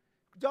factor.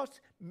 Just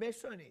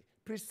mention it.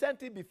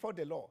 Present it before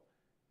the Lord.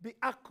 Be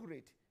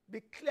accurate.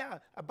 Be clear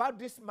about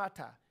this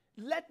matter.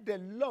 Let the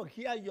Lord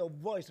hear your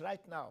voice right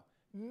now.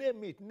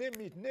 Name it, name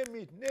it, name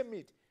it, name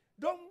it.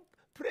 Don't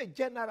pray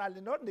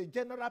generally, not the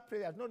general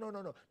prayers. No.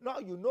 No,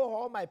 you know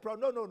all my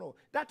problems. No.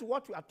 That's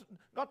what we are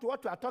not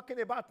what we are talking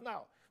about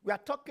now. We are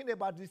talking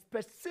about the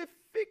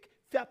specific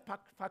fear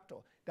factor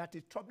that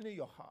is troubling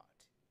your heart.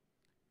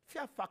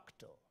 Fear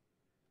factor.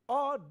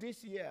 All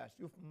these years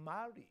you've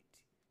married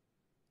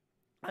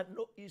and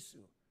no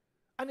issue.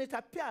 And it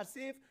appears as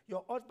if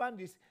your husband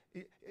is,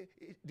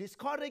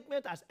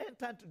 discouragement has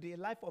entered into the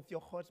life of your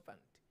husband.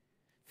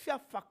 Fear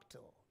factor.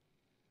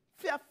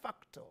 Fear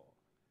factor.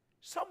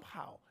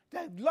 Somehow,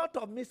 there's a lot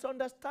of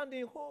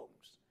misunderstanding in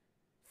homes.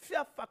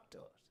 Fear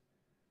factors.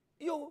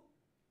 You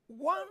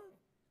want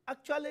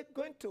actually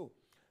going to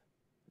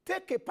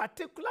take a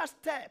particular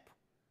step,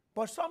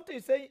 but something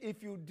is saying,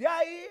 if you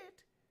dare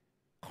it,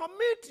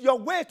 commit your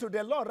way to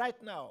the Lord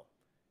right now.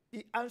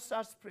 He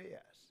answers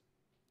prayers.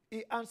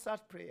 He answers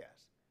prayers.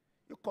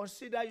 You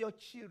consider your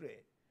children,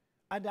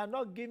 and they are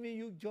not giving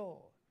you joy.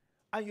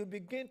 And you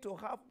begin to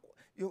have,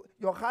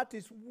 your heart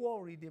is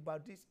worried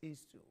about this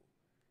issue.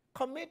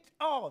 Commit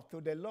all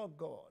to the Lord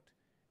God.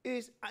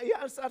 He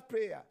answers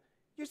prayer.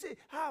 You see,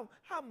 how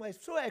am I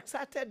so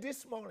excited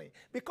this morning?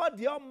 Because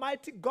the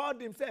Almighty God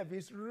himself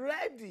is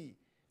ready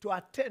to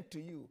attend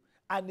to you,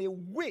 and he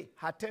will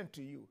attend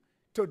to you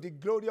to the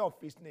glory of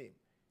his name.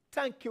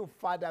 Thank you,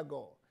 Father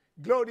God.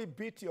 Glory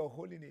be to your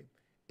holy name.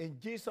 In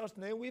Jesus'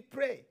 name we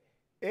pray.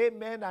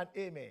 Amen and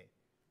amen.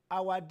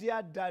 Our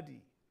dear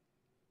Daddy,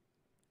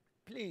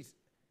 please,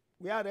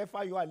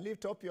 wherever you are,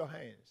 lift up your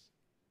hands.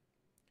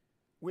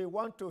 We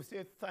want to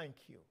say thank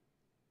you.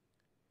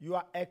 You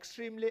are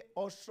extremely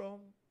awesome.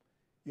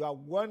 You are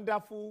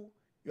wonderful.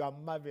 You are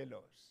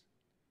marvelous.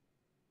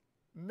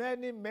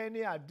 Many,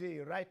 many are they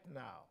right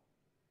now.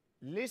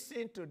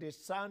 Listen to the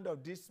sound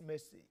of this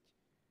message.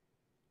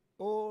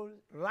 Oh,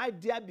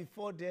 right there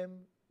before them,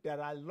 there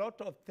are a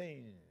lot of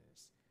things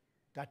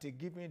that are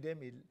giving them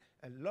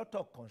a lot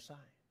of concern.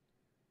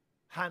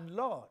 And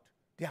Lord,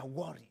 they are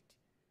worried.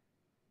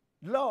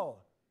 Lord,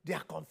 they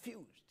are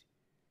confused.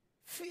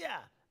 Fear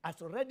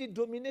has already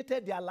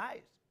dominated their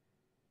lives.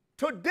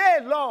 Today,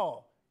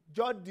 Lord,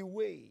 judge the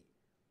way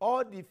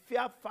all the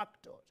fear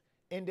factors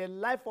in the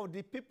life of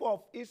the people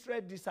of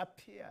Israel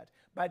disappeared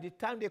by the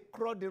time they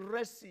crossed the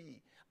Red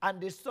Sea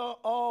and they saw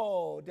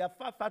all their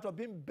fear factors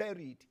being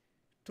buried.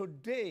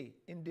 Today,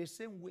 in the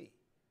same way,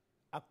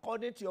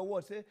 according to your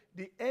word, say,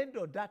 the end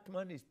of that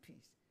man is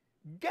peace.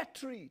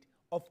 Get rid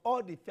of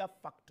all the fear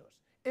factors,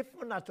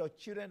 even as your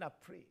children are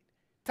prayed.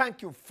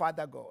 Thank you,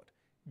 Father God.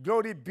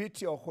 Glory be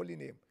to your holy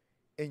name.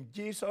 In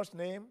Jesus'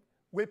 name,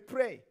 we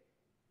pray.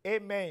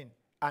 Amen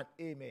and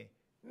amen.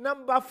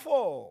 Number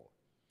 4,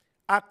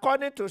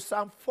 according to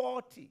Psalm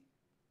 40,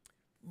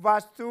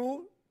 verse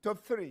 2 to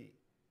 3.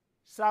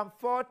 Psalm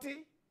 40,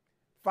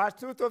 verse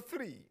 2 to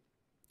 3.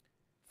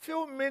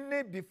 few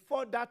minutes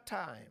before that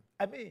time,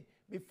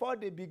 before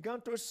they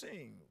began to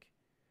sing,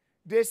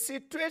 the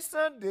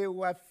situation they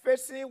were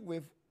facing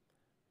with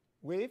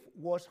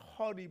was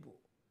horrible.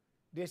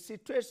 The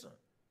situation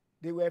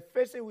they were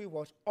facing with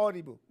was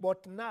horrible.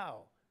 But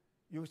now,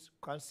 you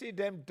can see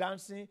them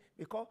dancing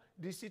because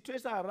the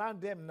situation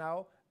around them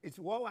now is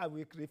what I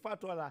will refer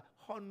to as a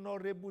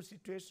honorable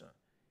situation.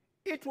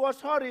 It was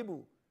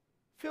horrible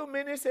few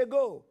minutes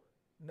ago.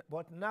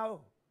 But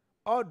now,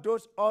 all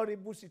those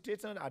horrible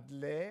situations had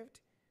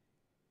left.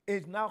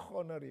 Is now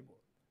honorable.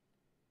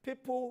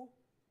 People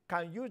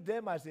can use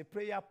them as a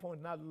prayer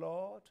point. Now,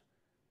 Lord,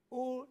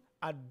 who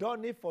had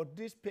done it for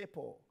these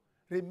people,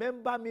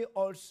 remember me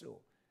also.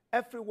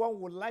 Everyone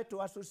would like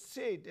to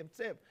associate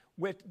themselves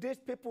with these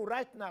people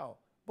right now.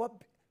 But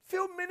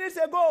few minutes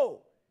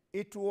ago,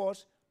 it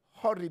was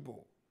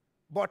horrible.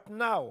 But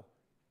now,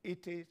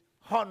 it is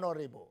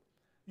honorable.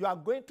 You are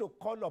going to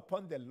call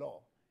upon the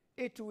Lord.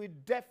 It will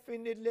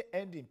definitely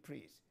end in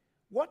praise.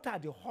 What are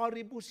the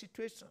horrible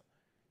situations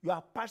you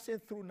are passing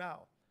through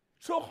now?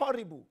 So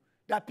horrible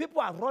that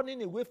people are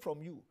running away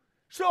from you.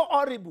 So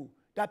horrible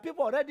that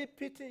people are already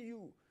pitying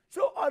you.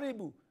 So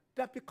horrible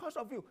that because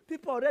of you,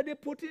 people are already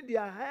putting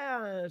their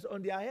hands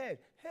on their head.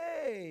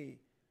 Hey,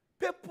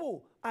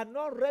 people are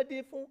not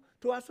ready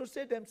to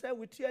associate themselves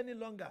with you any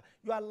longer.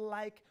 You are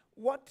like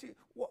what you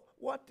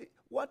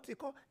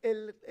call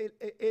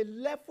a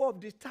level of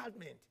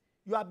detachment.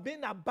 You are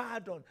being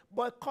abandoned,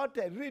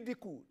 boycotted,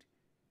 ridiculed.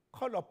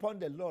 Call upon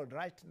the Lord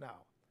right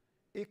now.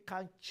 It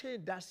can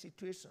change that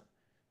situation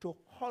to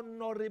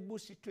honorable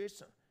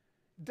situation.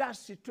 That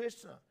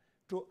situation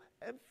to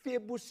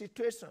enviable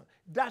situation.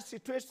 That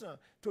situation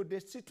to the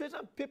situation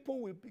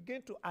people will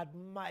begin to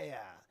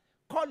admire.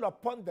 Call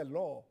upon the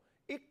Lord.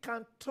 It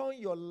can turn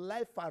your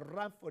life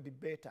around for the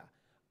better.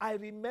 I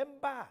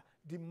remember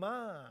the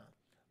man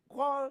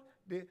called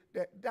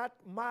that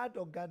mad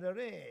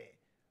Gadarene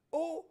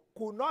who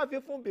could not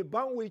even be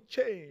bound with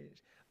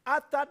chains.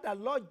 After the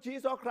Lord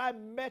Jesus Christ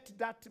met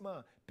that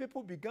man,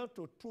 people began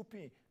to troop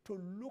in, to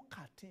look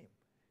at him,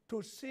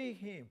 to see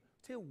him,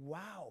 say,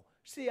 wow,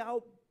 see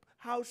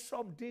how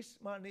some this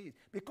man is.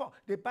 Because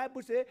the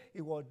Bible says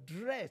he was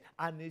dressed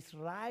and his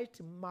right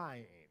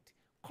mind.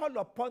 Call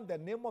upon the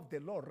name of the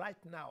Lord right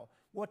now.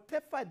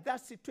 Whatever that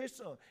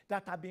situation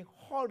that have been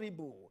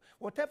horrible,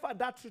 whatever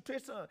that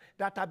situation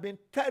that have been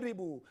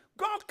terrible,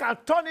 God can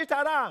turn it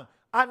around.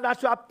 And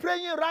as you are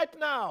praying right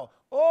now,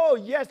 oh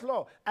yes,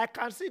 Lord, I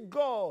can see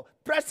God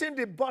pressing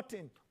the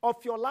button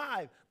of your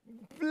life,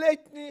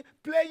 playing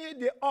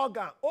the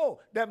organ. Oh,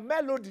 the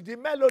melody, the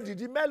melody,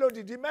 the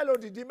melody, the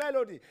melody, the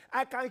melody.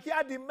 I can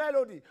hear the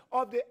melody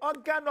of the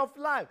organ of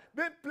life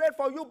being played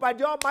for you by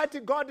the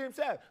Almighty God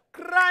himself.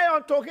 Cry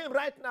unto him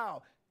right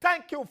now.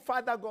 Thank you,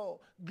 Father God.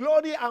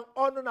 Glory and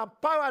honor and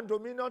power and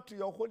dominion to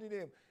your holy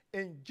name.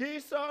 In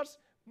Jesus,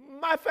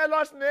 my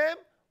fellow's name,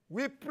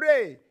 we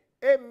pray.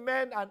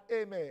 Amen and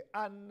amen.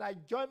 And I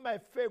join my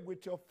faith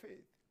with your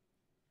faith.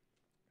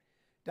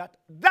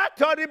 That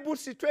horrible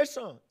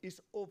situation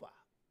is over.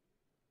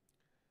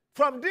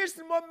 From this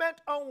moment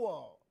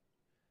onward,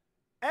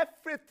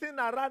 everything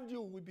around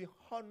you will be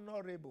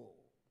honorable,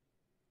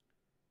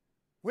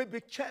 will be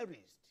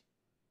cherished,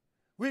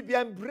 will be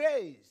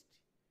embraced,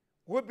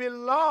 will be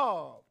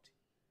loved,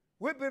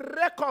 will be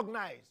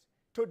recognized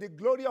to the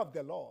glory of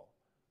the Lord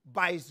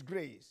by his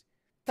grace.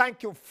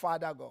 Thank you,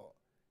 Father God.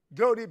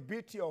 Glory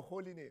be to your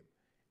holy name.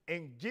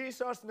 In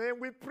Jesus' name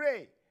we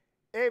pray.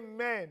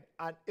 Amen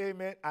and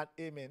amen and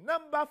amen.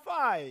 Number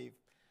 5,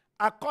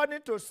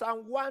 according to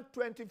Psalm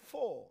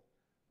 124,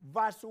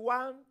 verse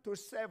 1 to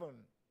 7.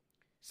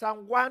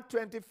 Psalm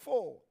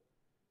 124,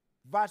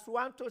 verse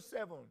 1 to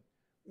 7.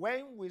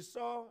 When we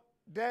saw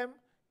them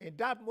in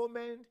that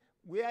moment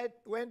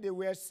when they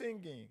were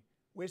singing,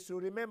 we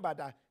should remember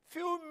that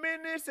few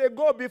minutes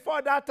ago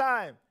before that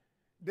time,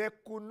 they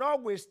could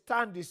not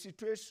withstand the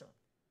situation.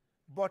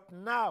 But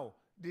now,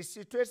 the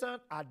situation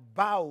had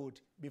bowed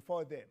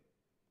before them.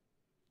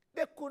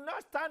 They could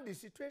not stand the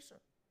situation.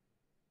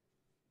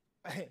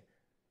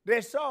 They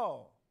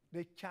saw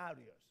the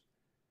chariots.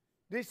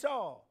 They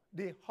saw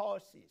the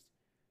horses.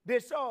 They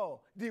saw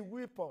the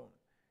weapon.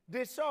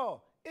 They saw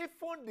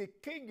even the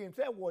king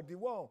himself was the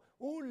one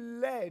who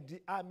led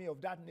the army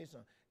of that nation.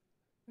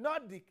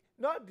 Not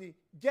the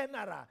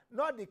general,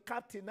 not the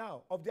captain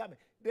now of the army.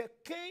 The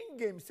king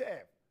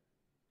himself.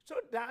 So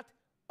that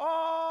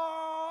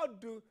all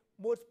the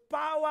most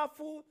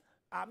powerful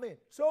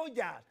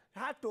soldiers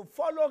had to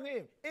follow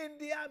him in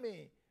the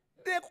army.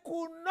 They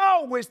could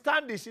not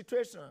withstand the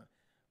situation.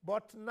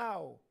 But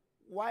now,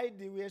 why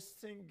they were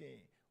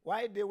singing,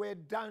 why they were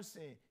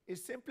dancing,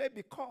 is simply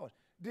because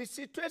the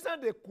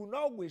situation they could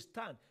not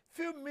withstand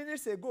few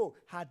minutes ago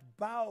had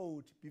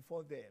bowed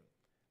before them.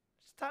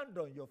 Stand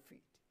on your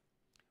feet.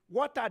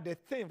 What are the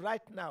things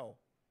right now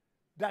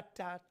that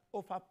have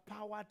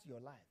overpowered your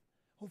life,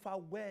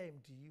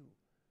 overwhelmed you?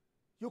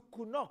 You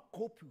could not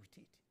cope with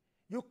it.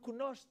 You could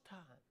not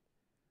stand.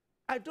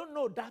 I don't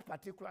know that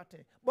particular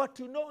thing, but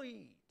you know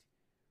it.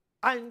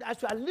 And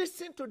as you are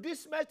listening to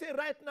this message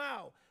right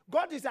now,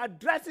 God is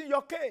addressing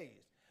your case.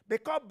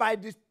 Because by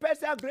the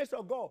special grace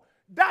of God,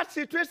 that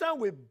situation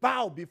will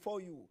bow before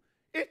you.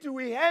 It will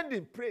end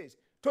in praise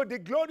to the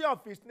glory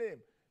of his name.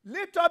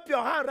 Lift up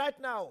your hand right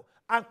now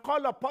and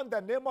call upon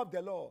the name of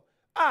the Lord.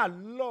 Ah,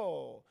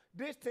 Lord,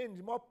 this thing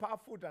is more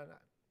powerful than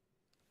that.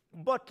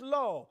 But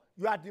Lord,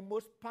 you are the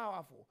most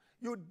powerful.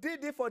 You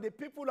did it for the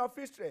people of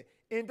Israel.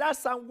 In that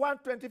Psalm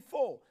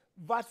 124,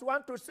 verse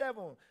 1 to 7,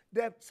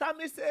 the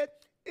psalmist said,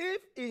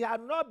 if he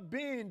had not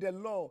been the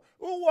Lord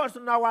who was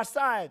on our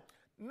side,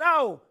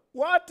 now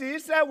what he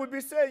said will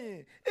be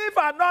saying, if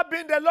I had not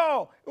been the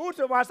Lord who was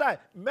on our side,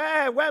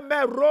 man, when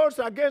men rose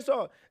against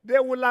us, they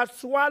would have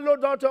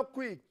swallowed us up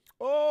quick.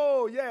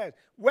 Oh, yes.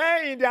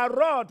 When in their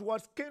wrath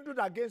was kindled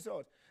against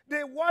us,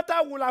 the water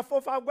would have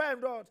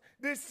overwhelmed us.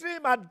 The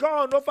stream had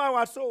gone over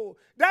our soul.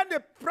 Then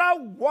the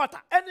proud water,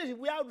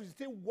 anywhere we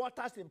see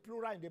waters in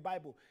plural in the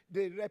Bible,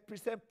 they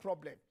represent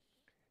problem.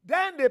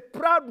 Then the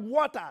proud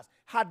waters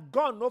had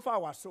gone over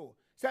our soul.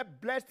 Said,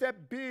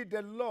 blessed be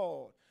the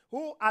Lord,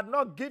 who had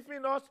not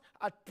given us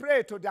a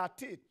prey to their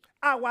teeth.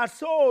 Our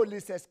soul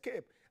is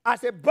escaped.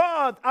 As a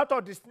bird out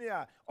of the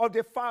snare of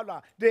the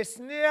fowler, the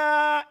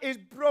snare is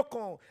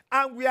broken,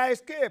 and we are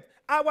escaped.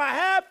 Our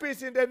help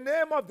is in the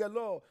name of the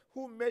Lord,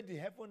 who made the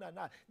heaven and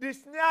earth. The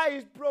snare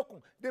is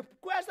broken. The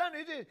question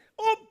is,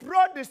 who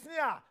brought the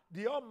snare?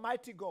 The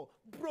Almighty God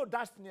brought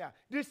that snare.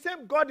 The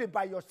same God is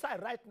by your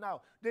side right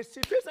now. The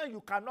situation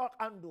you cannot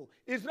handle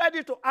is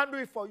ready to handle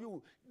it for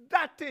you.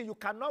 That thing you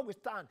cannot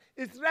withstand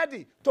is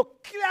ready to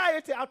clear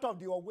it out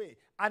of your way.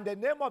 And the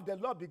name of the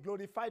Lord be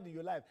glorified in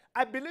your life.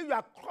 I believe you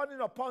are calling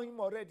upon him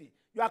already.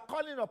 You are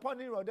calling upon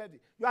him already.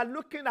 You are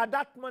looking at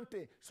that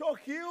mountain, so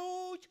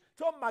huge,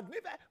 so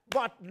magnificent,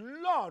 but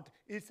Lord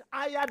is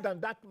higher than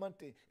that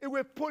mountain. It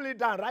will pull it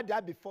down right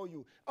there before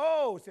you.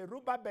 Oh,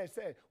 Zerubbabel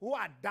said, who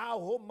art thou,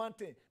 O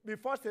mountain?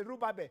 Before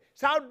Zerubbabel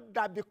shall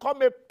that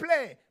become a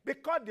plain,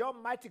 because the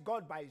Almighty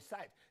God by his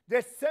side.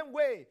 The same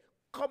way,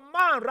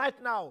 command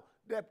right now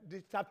the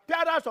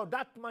disappearance of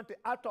that mountain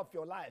out of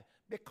your life,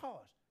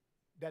 because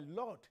the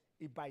Lord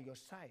is by your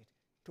side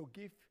to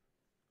give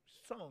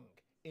song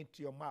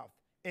into your mouth.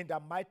 In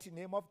the mighty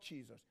name of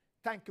Jesus.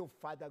 Thank you,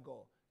 Father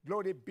God.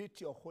 Glory be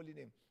to your holy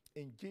name.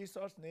 In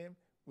Jesus' name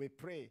we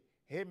pray.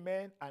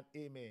 Amen and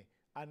amen.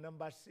 And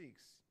number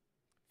 6,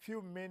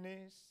 few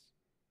minutes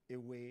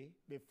away,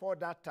 before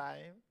that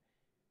time,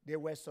 they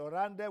were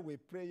surrounded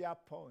with prayer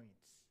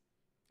points.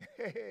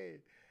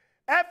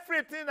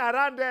 Everything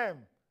around them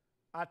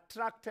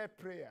attracted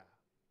prayer.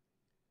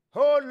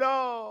 Oh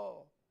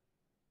Lord,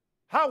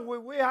 how will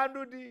we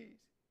handle this?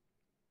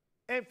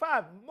 In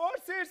fact,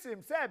 Moses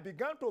himself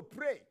began to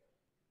pray.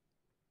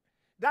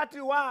 That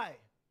is why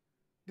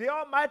the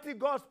Almighty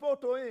God spoke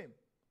to him.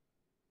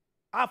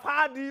 I've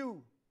heard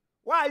you.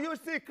 Why are you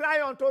still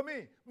crying unto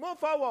me? Move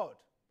forward.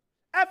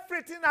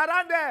 Everything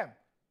around them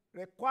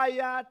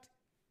required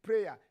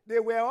prayer. They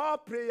were all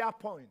prayer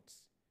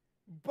points.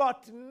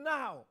 But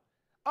now,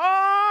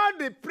 all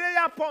the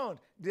prayer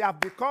points, they have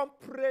become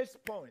praise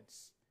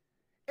points.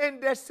 In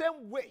the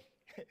same way,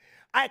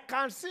 I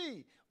can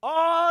see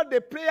all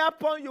the prayer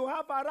points you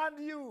have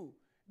around you,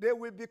 they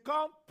will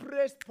become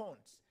praise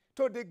points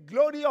to the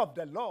glory of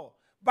the Lord.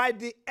 By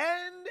the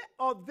end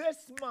of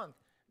this month,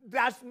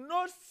 there's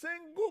no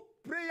single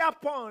prayer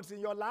points in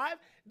your life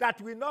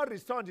that will not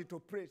respond into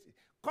praise.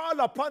 Call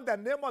upon the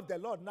name of the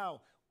Lord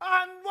now.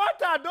 And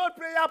what are those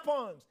prayer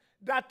points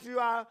that you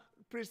are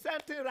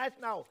presenting right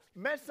now?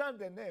 Mention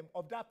the name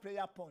of that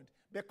prayer point.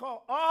 Because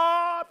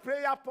all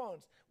prayer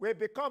points will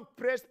become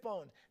praise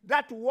points.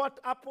 That's what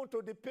happened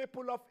to the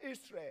people of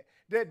Israel.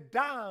 They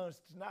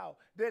danced now.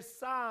 They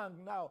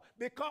sang now.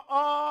 Because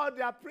all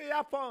their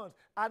prayer points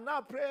are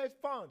now praise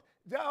points.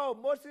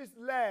 Moses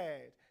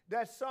led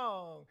the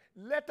song.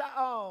 Later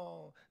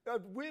on, the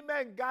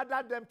women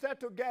gathered themselves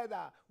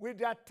together with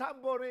their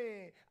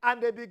tambourine, and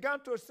they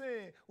began to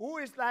sing, who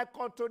is like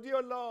unto thee,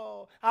 O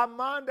Lord,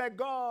 among the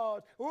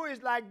gods, who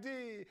is like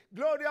thee,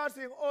 glorious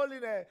in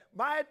holiness,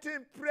 mighty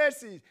in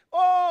praises.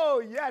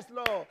 Oh, yes,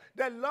 Lord,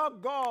 the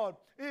Lord God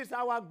is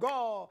our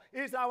God,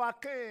 is our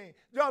King.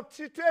 Your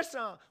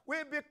situation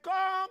will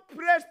become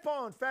praise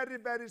point very,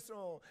 very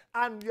soon.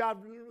 And you are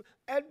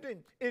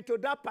heading into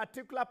that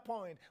particular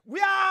point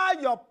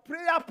where your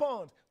prayer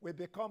points will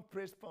become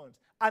praise points.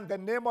 And the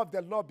name of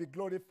the Lord be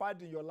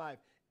glorified in your life.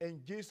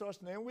 In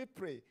Jesus' name we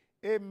pray.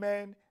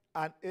 Amen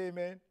and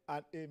amen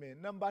and amen.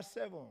 Number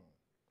 7.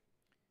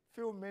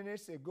 Few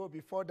minutes ago,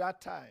 before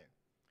that time,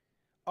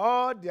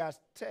 all their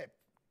steps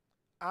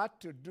had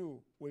to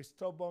do with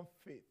stubborn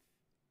faith.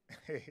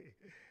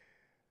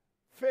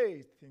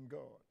 Faith in God.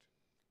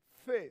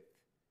 Faith.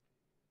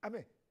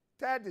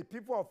 Tell the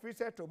people of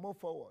Israel to move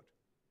forward.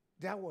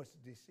 That was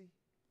the sea.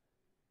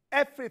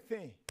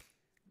 Everything.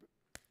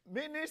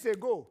 Minutes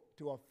ago,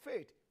 to our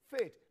faith.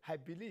 I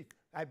believe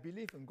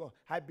in God.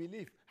 I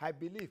believe.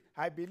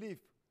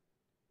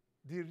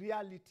 The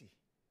reality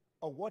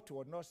of what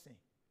was not seen.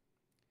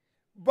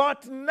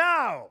 But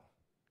now,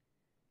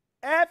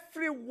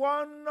 every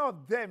one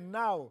of them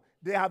now,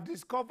 they have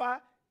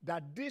discovered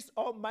that this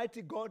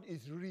Almighty God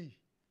is real.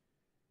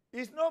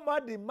 It's no more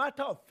the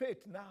matter of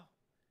faith now.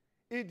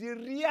 It's the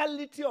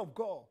reality of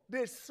God.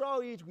 They saw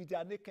it with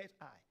their naked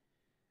eye.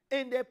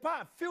 In the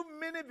past, few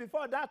minutes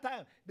before that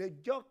time, they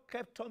just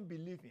kept on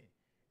believing.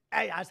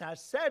 And as I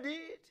said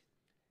it,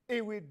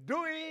 he will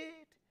do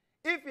it.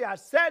 If he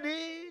has said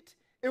it,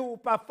 he will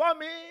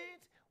perform it.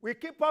 We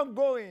keep on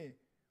going.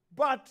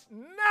 But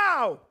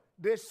now,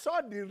 they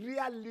saw the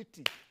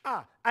reality.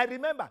 I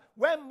remember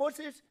when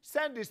Moses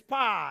sent the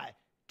spy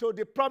to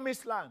the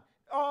promised land,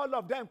 all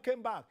of them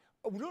came back.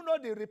 You know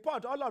the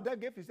report all of them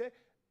gave? He said,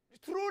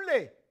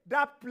 truly,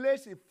 that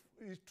place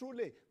is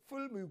truly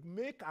full with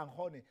milk and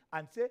honey.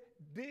 And say,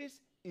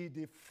 this is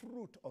the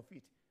fruit of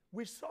it.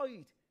 We saw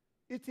it.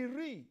 It is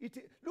real.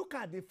 Look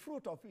at the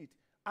fruit of it.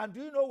 And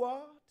do you know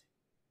what?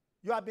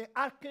 You have been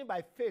acting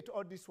by faith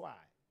all this while.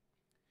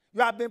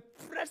 You have been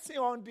pressing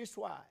on this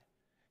while.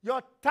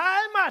 Your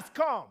time has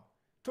come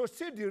to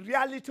see the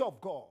reality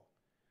of God,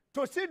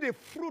 to see the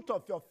fruit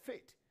of your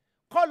faith.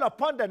 Call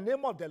upon the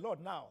name of the Lord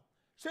now.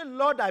 Say,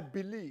 Lord, I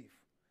believe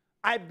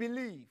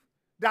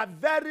that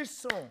very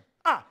soon,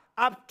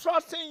 I'm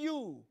trusting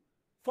you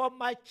for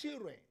my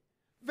children.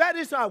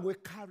 Very soon I will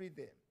carry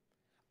them.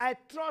 I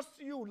trust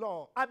you,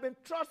 Lord. I've been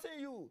trusting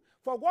you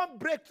for one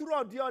breakthrough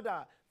or the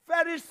other.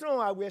 Very soon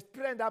I will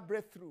experience that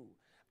breakthrough.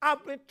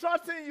 I've been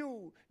trusting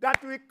you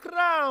that we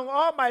crown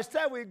all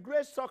myself with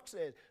great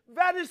success.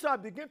 Very soon I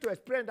begin to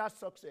experience that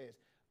success.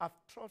 I'm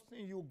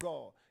trusting you,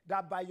 God,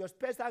 that by your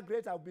special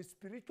grace I will be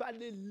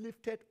spiritually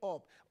lifted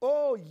up.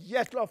 Oh,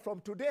 yes, Lord,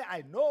 from today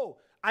I know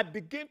I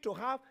begin to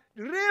have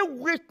real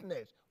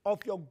witness of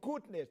your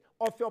goodness,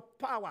 of your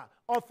power,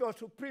 of your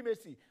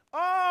supremacy.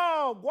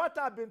 Oh, what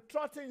I've been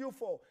trusting you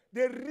for,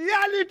 the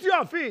reality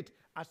of it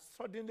has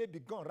suddenly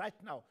begun right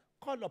now.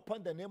 Call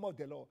upon the name of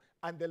the Lord,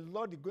 and the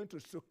Lord is going to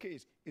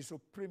showcase his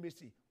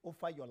supremacy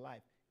over your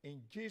life.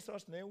 In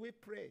Jesus' name we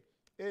pray.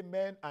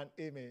 Amen and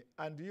amen.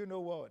 And do you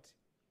know what?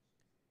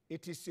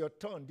 It is your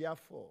turn,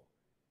 therefore,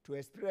 to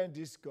experience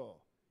this God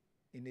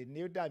in a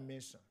new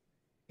dimension,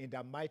 in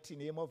the mighty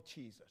name of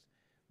Jesus.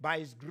 By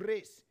his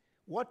grace,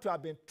 what you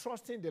have been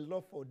trusting the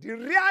Lord for, the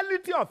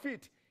reality of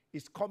it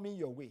is coming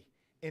your way,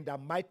 in the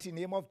mighty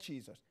name of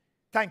Jesus.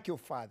 Thank you,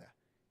 Father.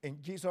 In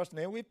Jesus'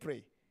 name we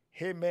pray.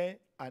 Amen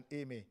and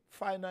amen.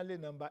 Finally,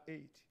 number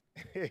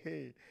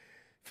 8.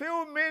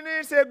 Few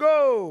minutes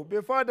ago,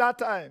 before that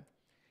time,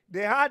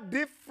 they had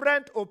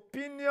different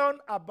opinion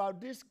about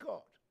this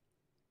God.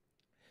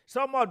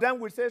 Some of them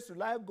would say,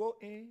 should I go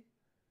in?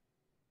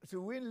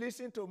 Should we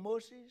listen to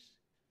Moses?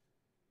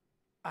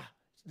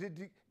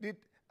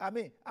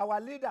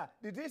 Our leader,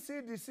 did he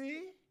see the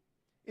sea?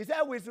 He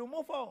said, we should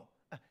move on.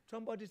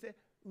 Somebody said,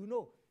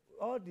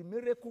 all the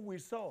miracles we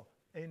saw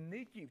in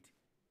Egypt,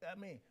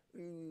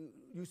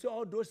 you saw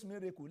all those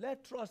miracles.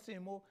 Let's trust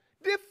him.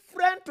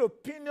 Different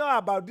opinion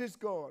about this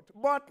God.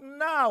 But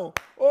now,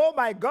 oh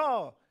my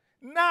God,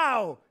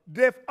 now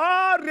they've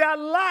all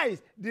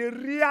realized the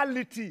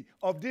reality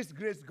of this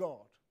great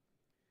God.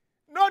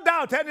 No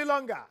doubt any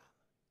longer.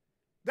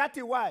 That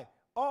is why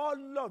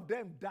all of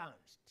them danced.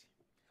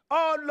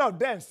 All of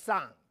them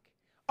sang.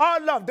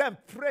 All of them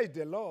praised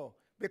the Lord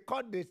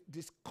because they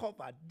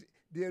discovered,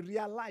 they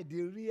realized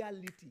the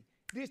reality.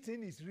 This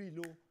thing is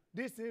real.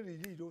 This thing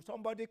is real.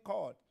 Somebody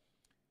called.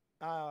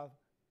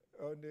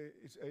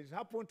 It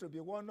happened to be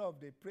one of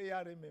the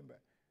prayer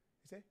members.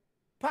 He said,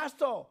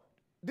 Pastor,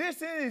 this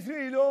thing is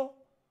real.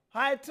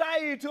 I try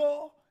it.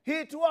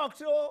 It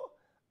works.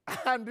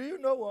 And do you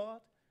know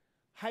what?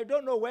 I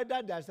don't know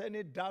whether there's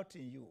any doubt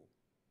in you.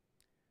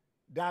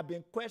 There have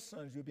been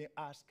questions you've been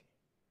asking.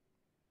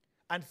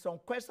 And some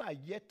questions are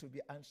yet to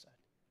be answered.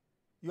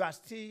 You are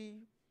still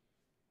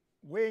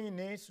weighing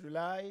it, should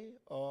I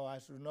or I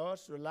should not,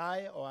 should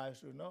I or I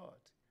should not.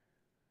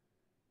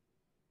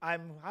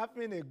 I'm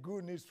having a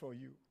good news for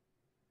you.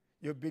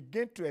 You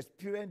begin to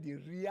experience the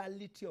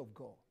reality of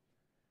God.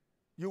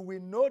 You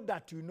will know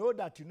that you know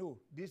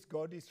this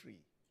God is free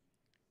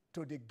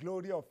to the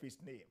glory of his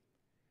name.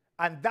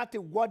 And that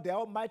is what the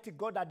Almighty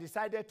God has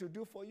decided to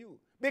do for you.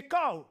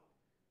 Because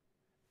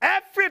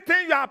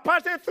everything you are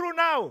passing through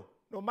now,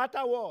 no matter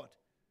what,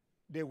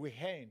 they will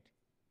end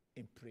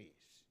in praise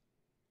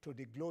to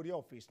the glory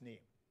of his name.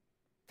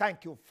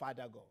 Thank you,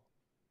 Father God.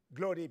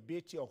 Glory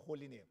be to your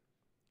holy name.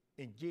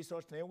 In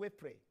Jesus' name we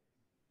pray.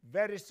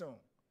 Very soon,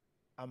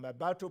 I'm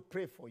about to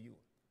pray for you.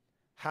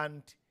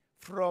 And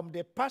from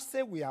the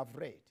passage we have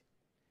read,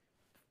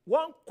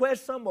 one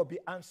question will be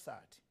answered.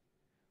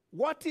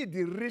 What is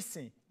the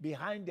reason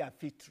behind their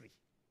victory?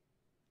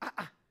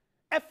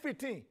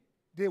 Everything,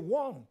 they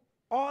won.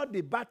 All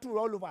the battle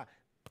all over.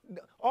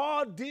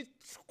 All this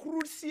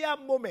crucial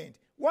moment.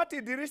 What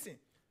is the reason?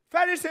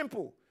 Very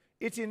simple.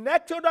 It's in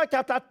Exodus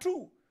chapter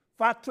 2,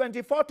 verse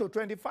 24 to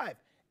 25.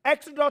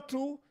 Exodus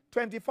 2,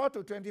 24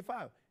 to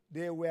 25.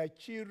 They were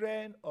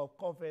children of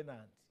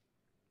covenant.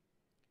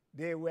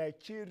 They were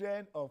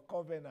children of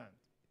covenant.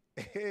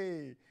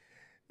 Hey,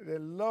 the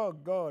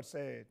Lord God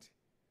said,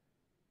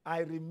 I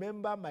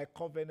remember my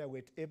covenant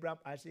with Abraham,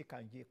 Isaac,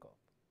 and Jacob.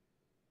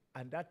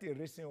 And that's the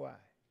reason why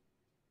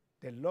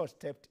the Lord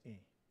stepped in.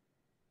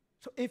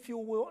 So if you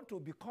want to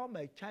become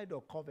a child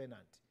of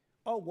covenant,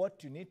 all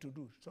what you need to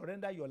do,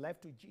 surrender your life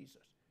to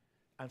Jesus.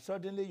 And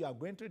suddenly you are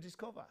going to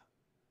discover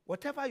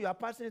whatever you are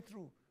passing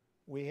through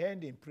will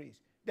end in praise.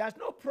 There's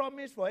no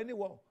promise for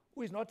anyone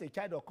who is not a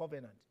child of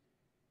covenant.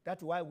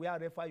 That's why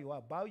wherever you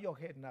are, bow your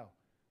head now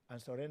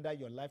and surrender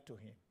your life to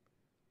him.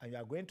 And you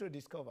are going to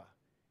discover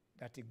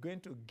that he's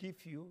going to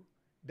give you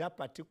that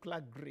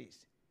particular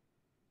grace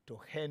to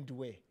end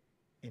well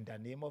in the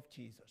name of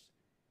Jesus.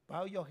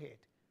 Bow your head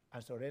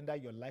and surrender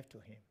your life to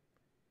him.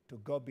 To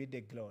God be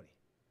the glory,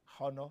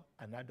 honor,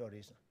 and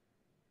adoration.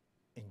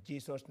 In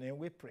Jesus' name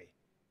we pray.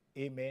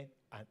 Amen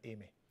and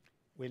amen.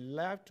 We'd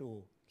love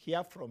to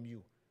hear from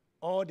you.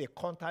 All the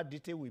contact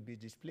details will be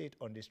displayed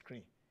on the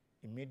screen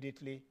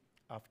immediately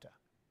after,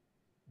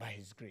 by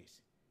his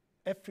grace.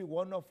 Every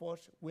one of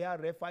us,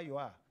 wherever you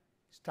are,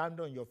 stand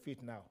on your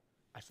feet now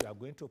as we are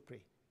going to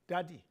pray.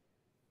 Daddy,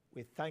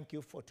 we thank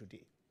you for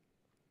today.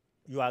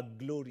 You are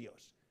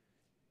glorious.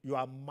 You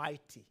are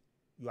mighty.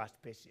 You are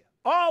special.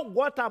 All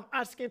what I'm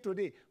asking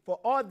today for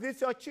all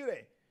these your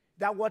children,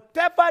 that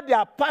whatever they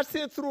are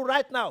passing through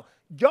right now,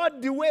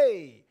 judge the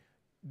way,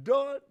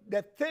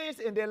 the things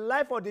in the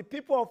life of the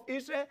people of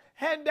Israel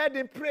ended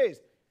in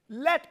praise.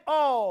 Let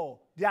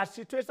all their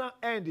situation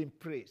end in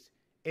praise.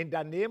 In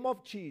the name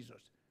of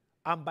Jesus,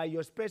 and by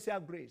your special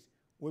grace,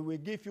 we will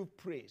give you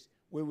praise.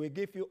 We will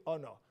give you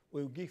honor.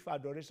 We will give you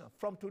adoration.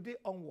 From today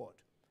onward,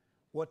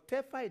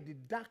 whatever is the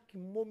dark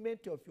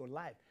moment of your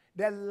life,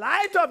 the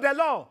light of the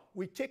Lord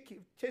will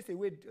chase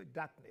away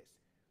darkness.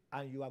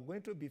 And you are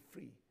going to be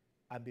free,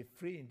 and be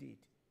free indeed.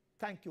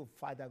 Thank you,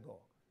 Father God.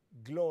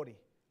 Glory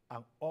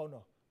and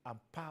honor and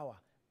power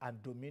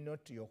and dominion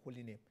to your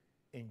holy name.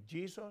 In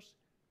Jesus'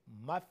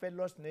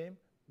 marvelous name,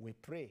 we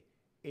pray.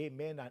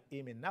 Amen and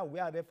amen. Now,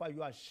 wherever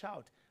you are,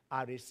 shout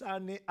a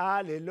resounding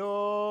hallelujah.